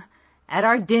home, at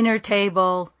our dinner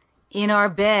table, in our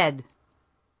bed.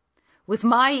 With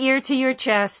my ear to your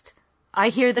chest, I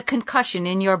hear the concussion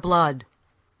in your blood.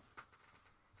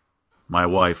 My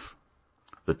wife,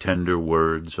 the tender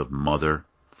words of mother,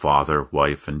 father,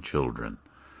 wife, and children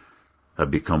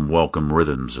have become welcome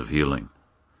rhythms of healing,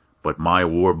 but my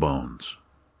war bones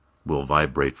will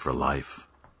vibrate for life.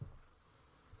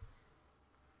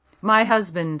 My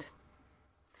husband,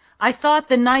 I thought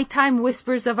the nighttime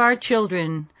whispers of our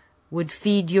children would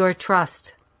feed your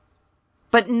trust.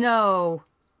 But no,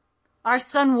 our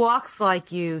son walks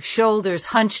like you, shoulders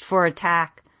hunched for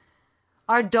attack.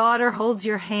 Our daughter holds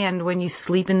your hand when you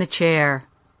sleep in the chair.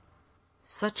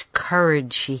 Such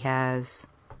courage she has.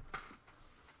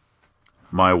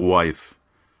 My wife,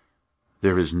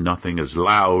 there is nothing as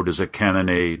loud as a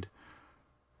cannonade,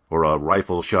 or a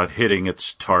rifle shot hitting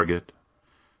its target,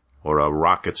 or a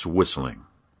rocket's whistling,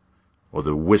 or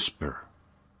the whisper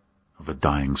of a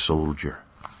dying soldier,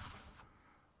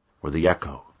 or the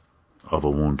echo of a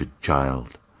wounded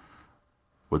child,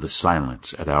 or the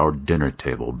silence at our dinner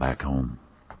table back home.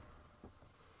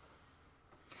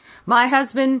 My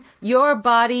husband, your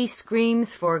body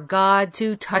screams for God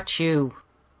to touch you.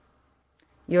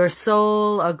 Your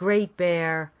soul, a great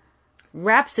bear,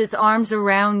 wraps its arms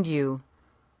around you,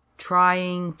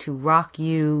 trying to rock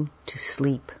you to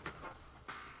sleep.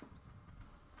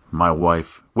 My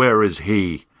wife, where is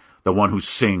he, the one who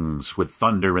sings with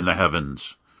thunder in the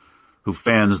heavens, who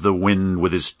fans the wind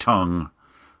with his tongue,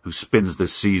 who spins the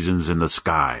seasons in the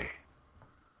sky?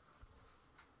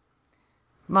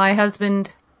 My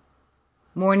husband,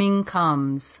 morning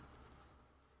comes.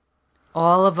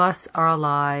 All of us are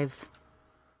alive,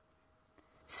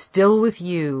 still with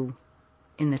you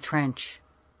in the trench.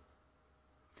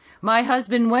 My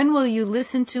husband, when will you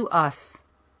listen to us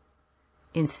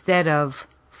instead of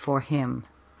for him?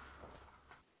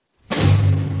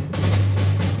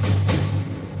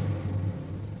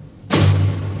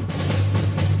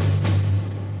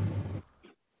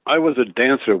 I was a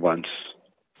dancer once,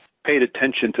 paid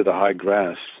attention to the high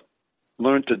grass,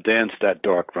 learned to dance that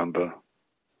dark rumba.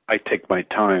 I take my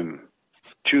time,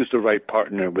 choose the right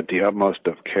partner with the utmost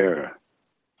of care,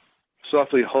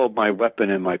 softly hold my weapon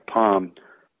in my palm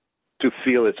to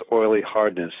feel its oily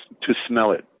hardness, to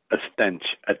smell it, a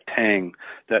stench, a tang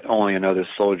that only another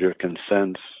soldier can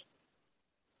sense.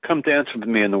 Come dance with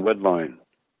me in the woodline,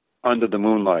 under the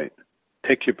moonlight.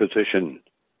 Take your position,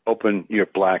 open your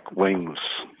black wings.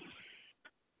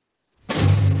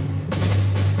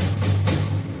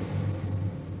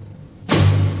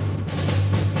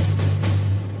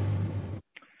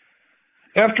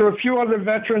 After a few other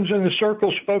veterans in the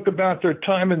circle spoke about their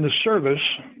time in the service,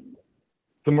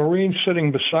 the Marine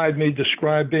sitting beside me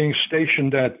described being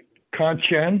stationed at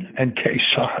Conchen and Khe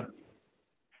Sanh.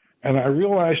 And I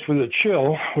realized with a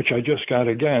chill, which I just got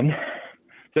again,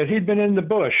 that he'd been in the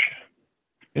bush,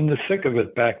 in the thick of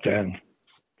it back then.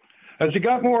 As he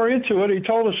got more into it, he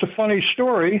told us a funny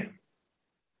story,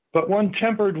 but one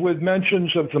tempered with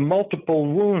mentions of the multiple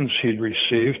wounds he'd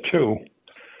received, too.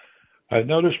 I'd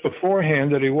noticed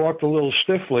beforehand that he walked a little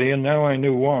stiffly, and now I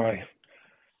knew why.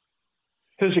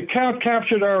 His account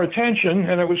captured our attention,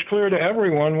 and it was clear to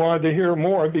everyone wanted to hear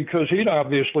more because he'd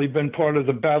obviously been part of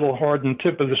the battle-hardened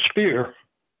tip of the spear.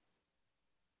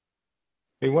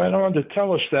 He went on to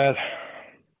tell us that,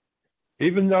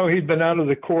 even though he'd been out of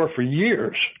the Corps for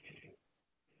years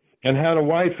and had a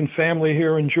wife and family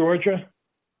here in Georgia,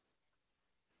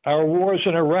 our wars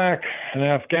in Iraq and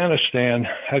Afghanistan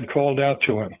had called out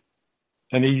to him,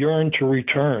 and he yearned to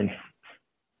return,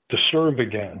 to serve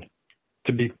again,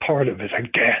 to be part of it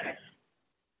again.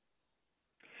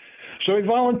 So he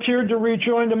volunteered to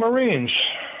rejoin the Marines,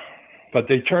 but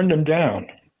they turned him down.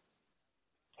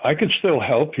 I can still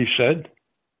help, he said.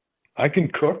 I can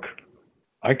cook.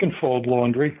 I can fold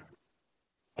laundry.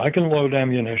 I can load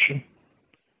ammunition.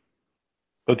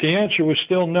 But the answer was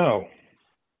still no.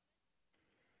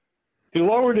 He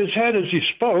lowered his head as he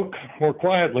spoke, more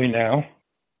quietly now,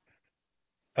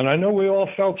 and I know we all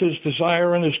felt his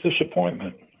desire and his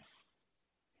disappointment.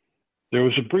 There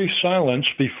was a brief silence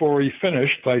before he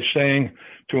finished by saying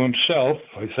to himself,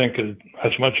 I think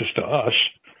as much as to us,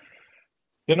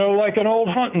 you know, like an old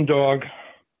hunting dog,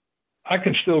 I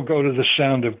can still go to the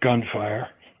sound of gunfire.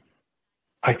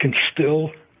 I can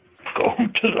still go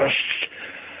to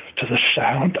the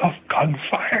sound of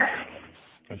gunfire.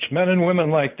 It's men and women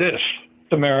like this,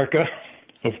 America,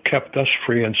 who've kept us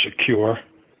free and secure.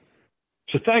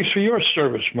 So thanks for your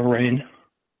service, Marine.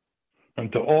 And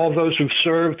to all those who've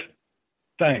served,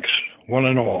 thanks, one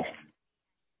and all.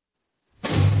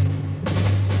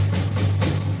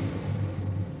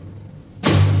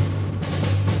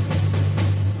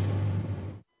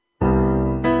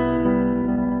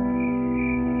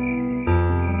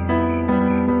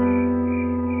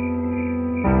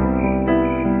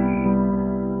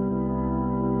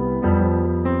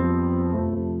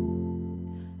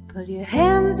 Put your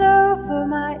hands over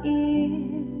my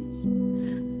ears,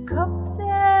 cup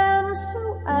them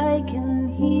so I can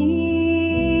hear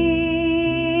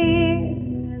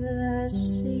the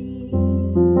sea.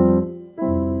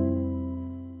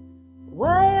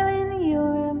 While in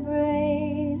your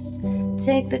embrace,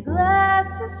 take the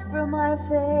glasses from my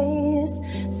face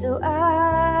so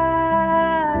I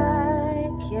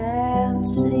can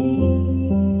see.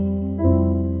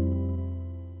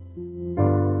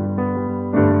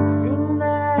 Sing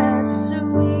that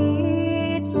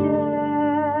sweet jazz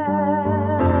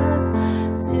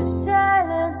to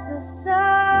silence the sounds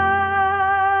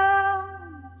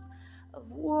of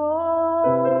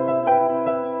war.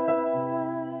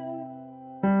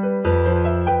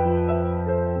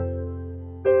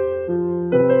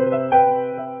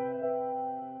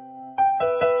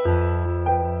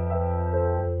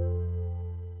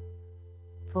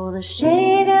 Pull the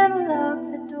shade and lock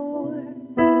the door.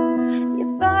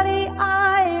 Your body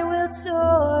I will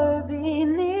tour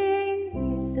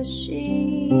beneath the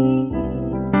sheet.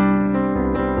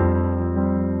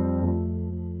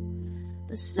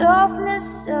 The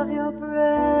softness of your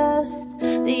breast,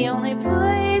 the only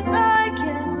place I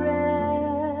can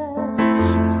rest,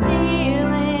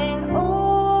 stealing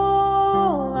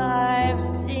all I've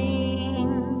seen.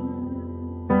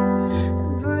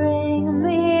 Bring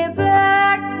me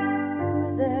back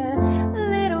to that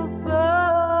little boy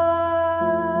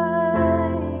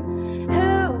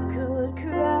who could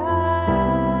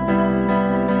cry.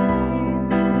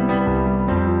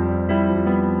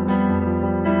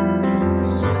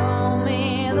 Show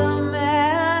me the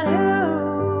man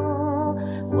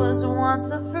who was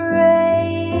once afraid,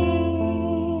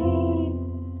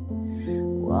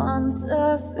 once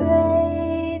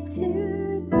afraid to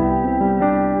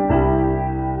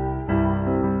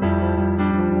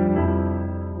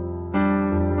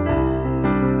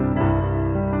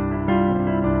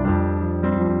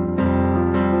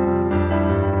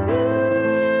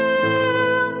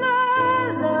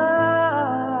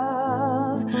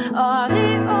are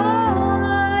the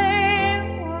only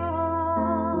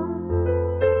one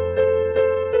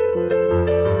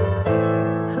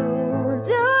who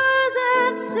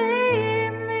doesn't see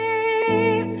me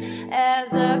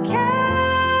as a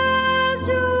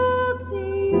casualty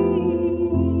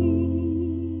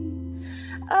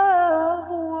of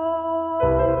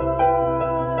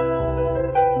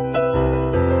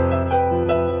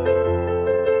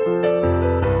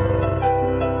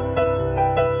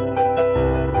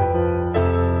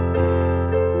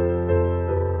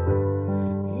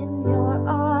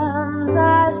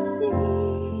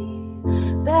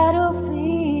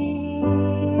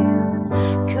battlefields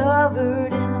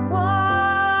covered in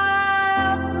wildflowers.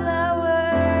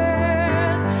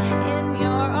 In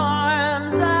your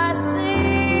arms I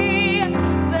see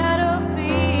battlefields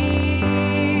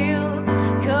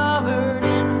covered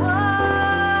in wildflowers.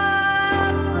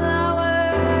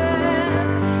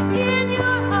 In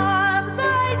your arms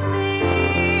I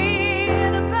see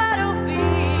the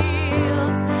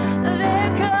battlefields,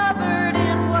 they're covered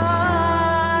in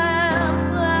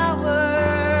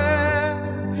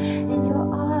wildflowers. In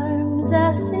your arms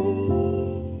I see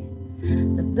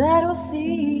the battlefields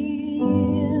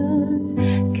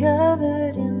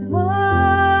covered in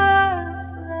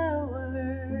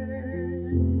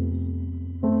wildflowers.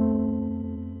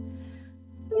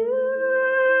 You,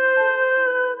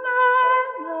 my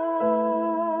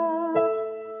love,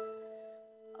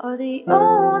 are the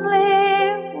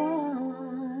only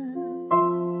one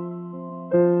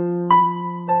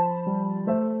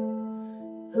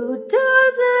who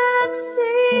doesn't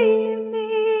see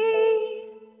me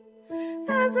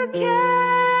as a casualty.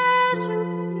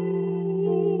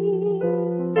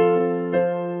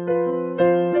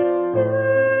 You,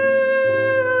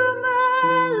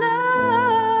 my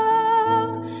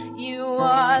love, you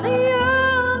are the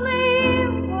only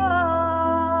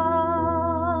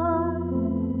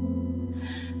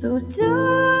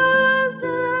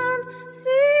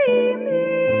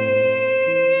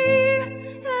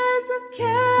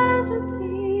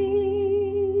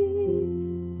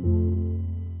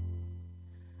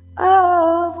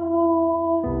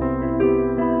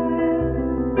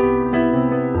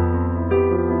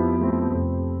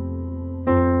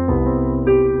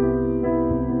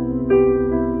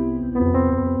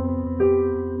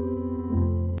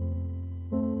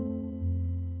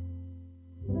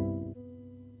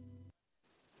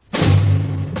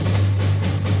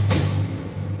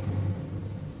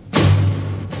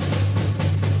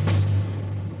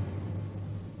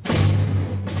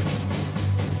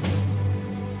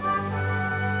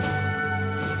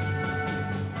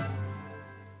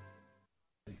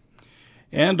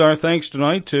And our thanks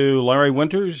tonight to Larry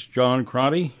Winters, John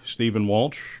Crotty, Stephen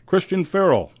Walsh, Christian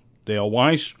Farrell, Dale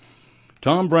Weiss,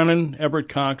 Tom Brennan, Everett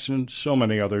Cox, and so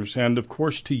many others. And, of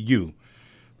course, to you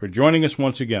for joining us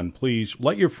once again. Please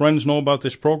let your friends know about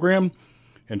this program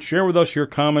and share with us your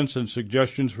comments and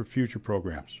suggestions for future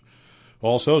programs.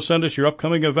 Also, send us your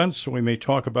upcoming events so we may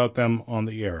talk about them on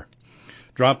the air.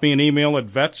 Drop me an email at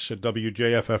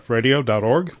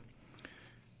vets@wjffradio.org.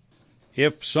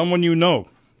 If someone you know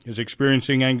is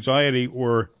experiencing anxiety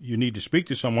or you need to speak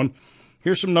to someone,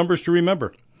 here's some numbers to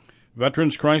remember.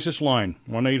 Veterans Crisis Line,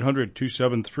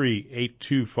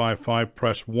 1-800-273-8255.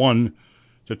 Press 1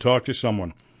 to talk to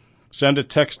someone. Send a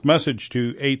text message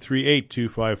to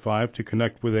 838-255 to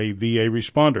connect with a VA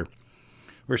responder.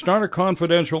 Or start a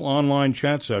confidential online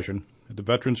chat session at the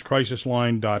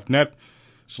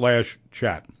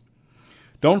veteranscrisisline.net/chat.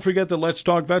 Don't forget that Let's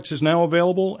Talk Vets is now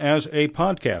available as a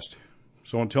podcast.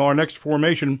 So until our next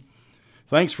formation,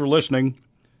 thanks for listening.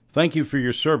 Thank you for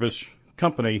your service.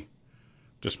 Company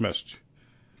dismissed.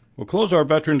 We'll close our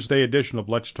Veterans Day edition of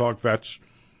Let's Talk Vets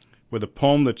with a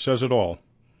poem that says it all.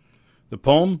 The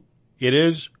poem, It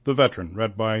Is the Veteran,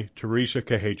 read by Teresa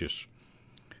Cahages.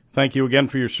 Thank you again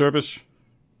for your service.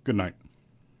 Good night.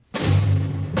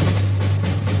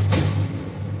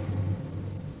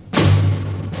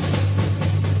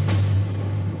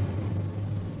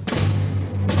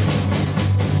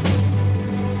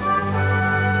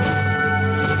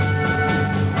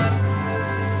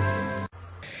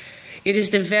 It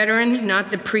is the veteran, not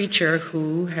the preacher,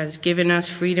 who has given us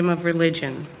freedom of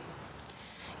religion.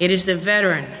 It is the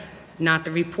veteran, not the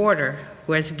reporter,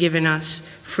 who has given us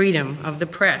freedom of the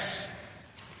press.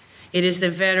 It is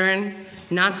the veteran,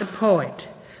 not the poet,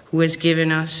 who has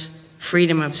given us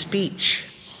freedom of speech.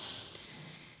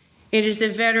 It is the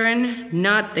veteran,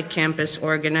 not the campus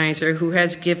organizer, who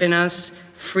has given us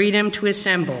freedom to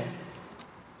assemble.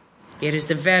 It is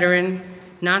the veteran,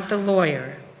 not the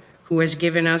lawyer, who has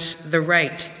given us the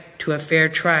right to a fair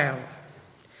trial.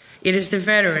 It is the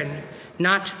veteran,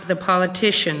 not the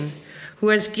politician, who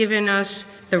has given us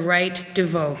the right to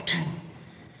vote.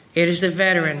 It is the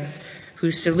veteran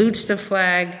who salutes the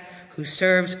flag, who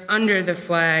serves under the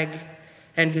flag,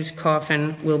 and whose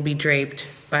coffin will be draped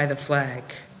by the flag.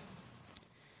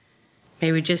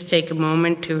 May we just take a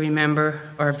moment to remember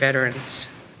our veterans.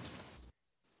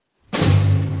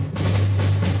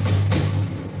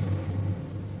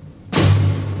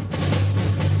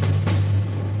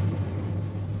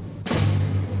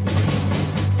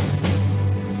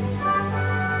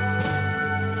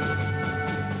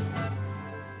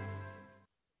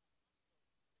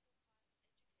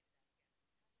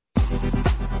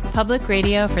 Public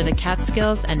radio for the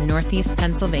Catskills and Northeast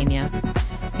Pennsylvania.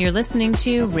 You're listening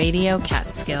to Radio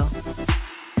Catskill.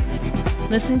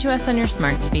 Listen to us on your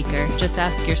smart speaker. Just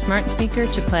ask your smart speaker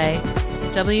to play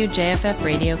WJFF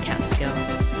Radio Catskill.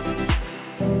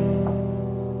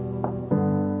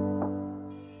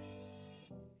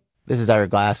 This is Ira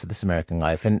Glass of This American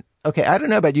Life. And okay, I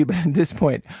don't know about you, but at this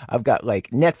point, I've got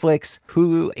like Netflix,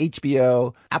 Hulu,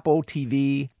 HBO, Apple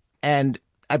TV, and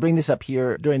I bring this up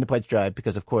here during the pledge drive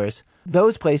because, of course,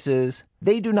 those places,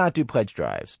 they do not do pledge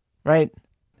drives, right?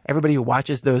 Everybody who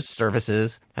watches those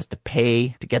services has to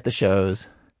pay to get the shows.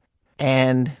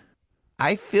 And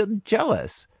I feel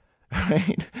jealous,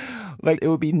 right? Like, it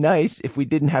would be nice if we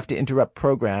didn't have to interrupt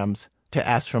programs to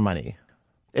ask for money.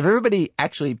 If everybody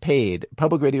actually paid,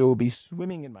 public radio would be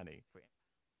swimming in money.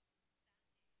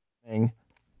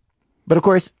 But, of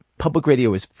course, public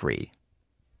radio is free.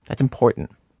 That's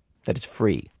important. That it's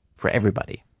free for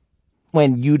everybody.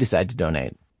 When you decide to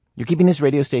donate, you're keeping this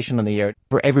radio station on the air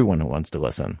for everyone who wants to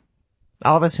listen.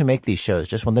 All of us who make these shows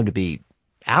just want them to be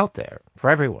out there for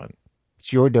everyone.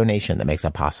 It's your donation that makes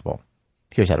that possible.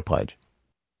 Here's how to pledge.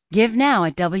 Give now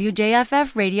at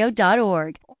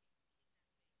WJFFradio.org.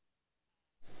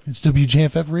 It's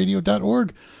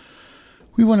WJFFradio.org.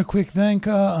 We want to quick thank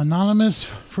Anonymous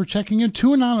for checking in.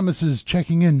 2 Anonymouses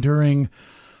checking in during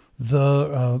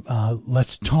the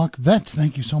Let's Talk Vets.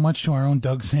 Thank you so much to our own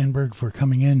Doug Sandberg for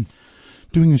coming in,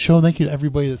 doing the show. Thank you to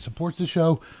everybody that supports the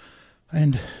show.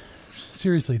 And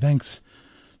seriously, thanks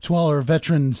to all our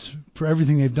veterans for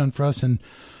everything they've done for us and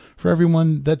for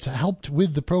everyone that's helped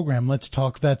with the program, Let's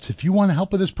Talk Vets. If you want to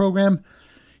help with this program,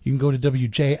 you can go to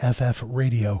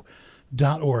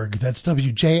WJFFradio.org. That's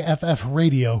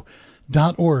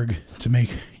WJFFradio.org to make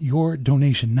your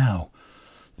donation now.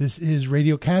 This is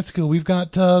Radio Catskill. We've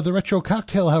got the Retro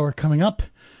Cocktail Hour coming up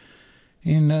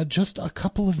in just a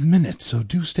couple of minutes, so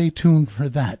do stay tuned for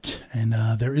that.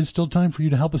 And there is still time for you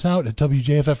to help us out at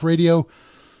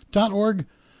WJFFradio.org.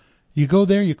 You go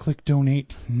there, you click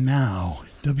Donate Now,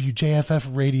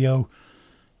 WJFFradio.org.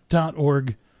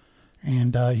 radio.org.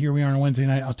 And here we are on a Wednesday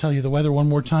night. I'll tell you the weather one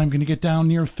more time. Going to get down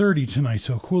near 30 tonight,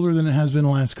 so cooler than it has been the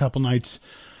last couple nights.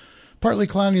 Partly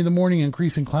cloudy in the morning,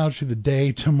 increasing clouds through the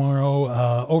day. Tomorrow,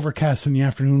 overcast in the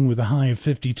afternoon with a high of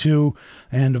 52.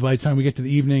 And by the time we get to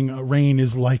the evening, rain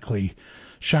is likely.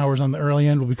 Showers on the early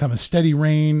end will become a steady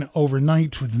rain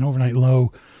overnight with an overnight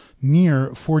low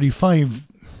near 45.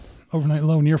 Overnight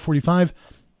low near 45.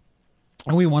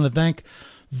 And we want to thank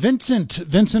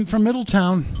Vincent from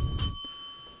Middletown,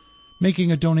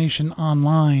 making a donation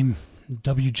online,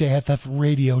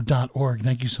 WJFFradio.org.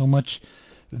 Thank you so much,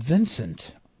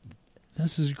 Vincent.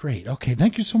 This is great. Okay,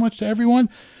 thank you so much to everyone.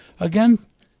 Again,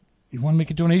 if you want to make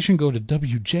a donation, go to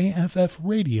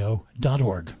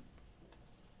WJFFradio.org.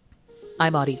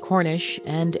 I'm Audie Cornish,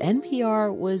 and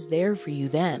NPR was there for you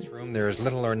then. There is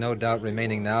little or no doubt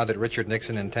remaining now that Richard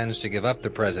Nixon intends to give up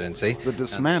the presidency. The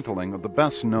dismantling of the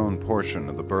best-known portion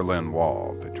of the Berlin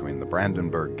Wall between the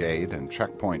Brandenburg Gate and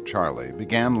Checkpoint Charlie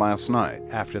began last night.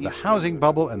 After the housing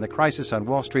bubble and the crisis on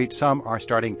Wall Street, some are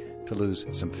starting to lose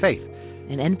some faith.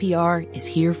 And NPR is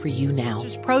here for you now.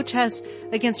 Protests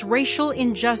against racial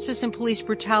injustice and police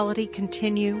brutality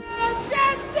continue.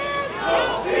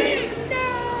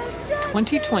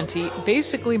 2020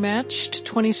 basically matched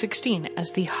 2016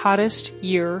 as the hottest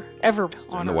year ever.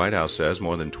 And the White House says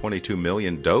more than 22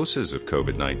 million doses of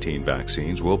COVID-19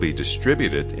 vaccines will be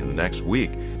distributed in the next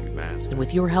week. And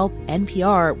with your help,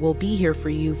 NPR will be here for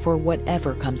you for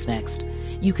whatever comes next.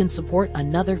 You can support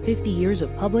another 50 years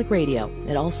of public radio.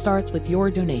 It all starts with your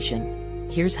donation.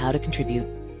 Here's how to contribute.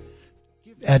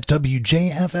 At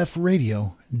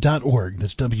WJFFradio.org.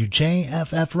 That's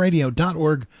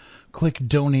WJFFradio.org. Click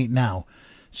Donate Now.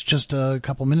 It's just a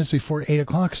couple minutes before 8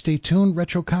 o'clock. Stay tuned.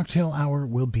 Retro Cocktail Hour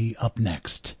will be up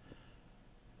next.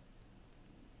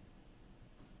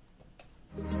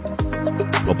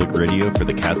 Public radio for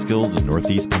the Catskills in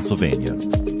Northeast Pennsylvania.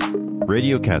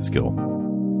 Radio Catskill.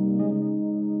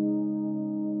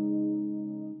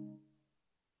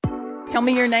 Tell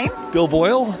me your name. Bill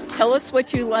Boyle. Tell us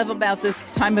what you love about this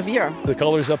time of year. The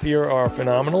colors up here are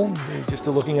phenomenal. Just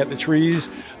looking at the trees,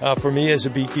 for me as a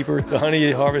beekeeper, the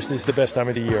honey harvest is the best time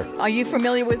of the year. Are you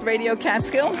familiar with Radio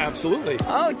Catskill? Absolutely.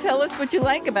 Oh, tell us what you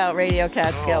like about Radio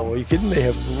Catskill. Oh, are you kidding? They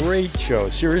have great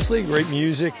shows. Seriously, great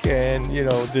music, and,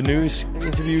 the news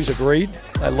interviews are great.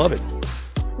 I love it.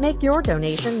 Make your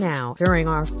donation now during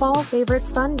our Fall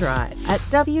Favorites Fund Drive at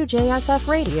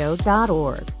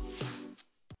WJFFradio.org.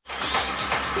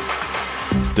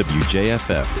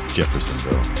 WJFF,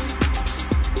 Jeffersonville.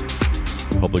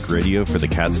 Public radio for the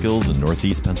Catskills in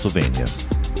Northeast Pennsylvania.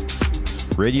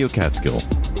 Radio Catskill.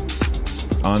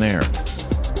 On air.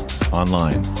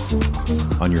 Online.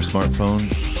 On your smartphone.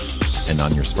 And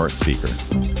on your smart speaker.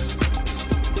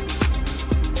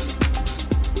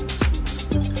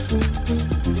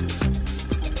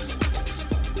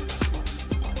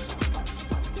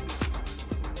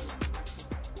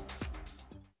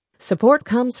 Support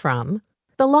comes from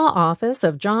the Law Office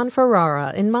of John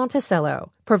Ferrara in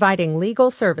Monticello, providing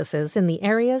legal services in the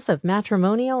areas of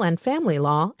matrimonial and family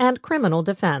law and criminal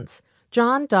defense.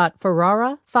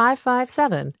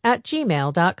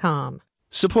 john.ferrara557@gmail.com.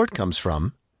 Support comes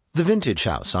from The Vintage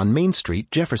House on Main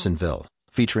Street, Jeffersonville,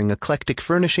 featuring eclectic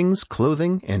furnishings,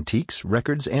 clothing, antiques,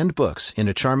 records, and books in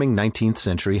a charming 19th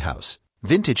century house.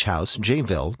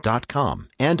 VintageHouseJayville.com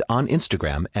and on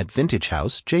Instagram at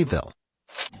VintageHouseJayville.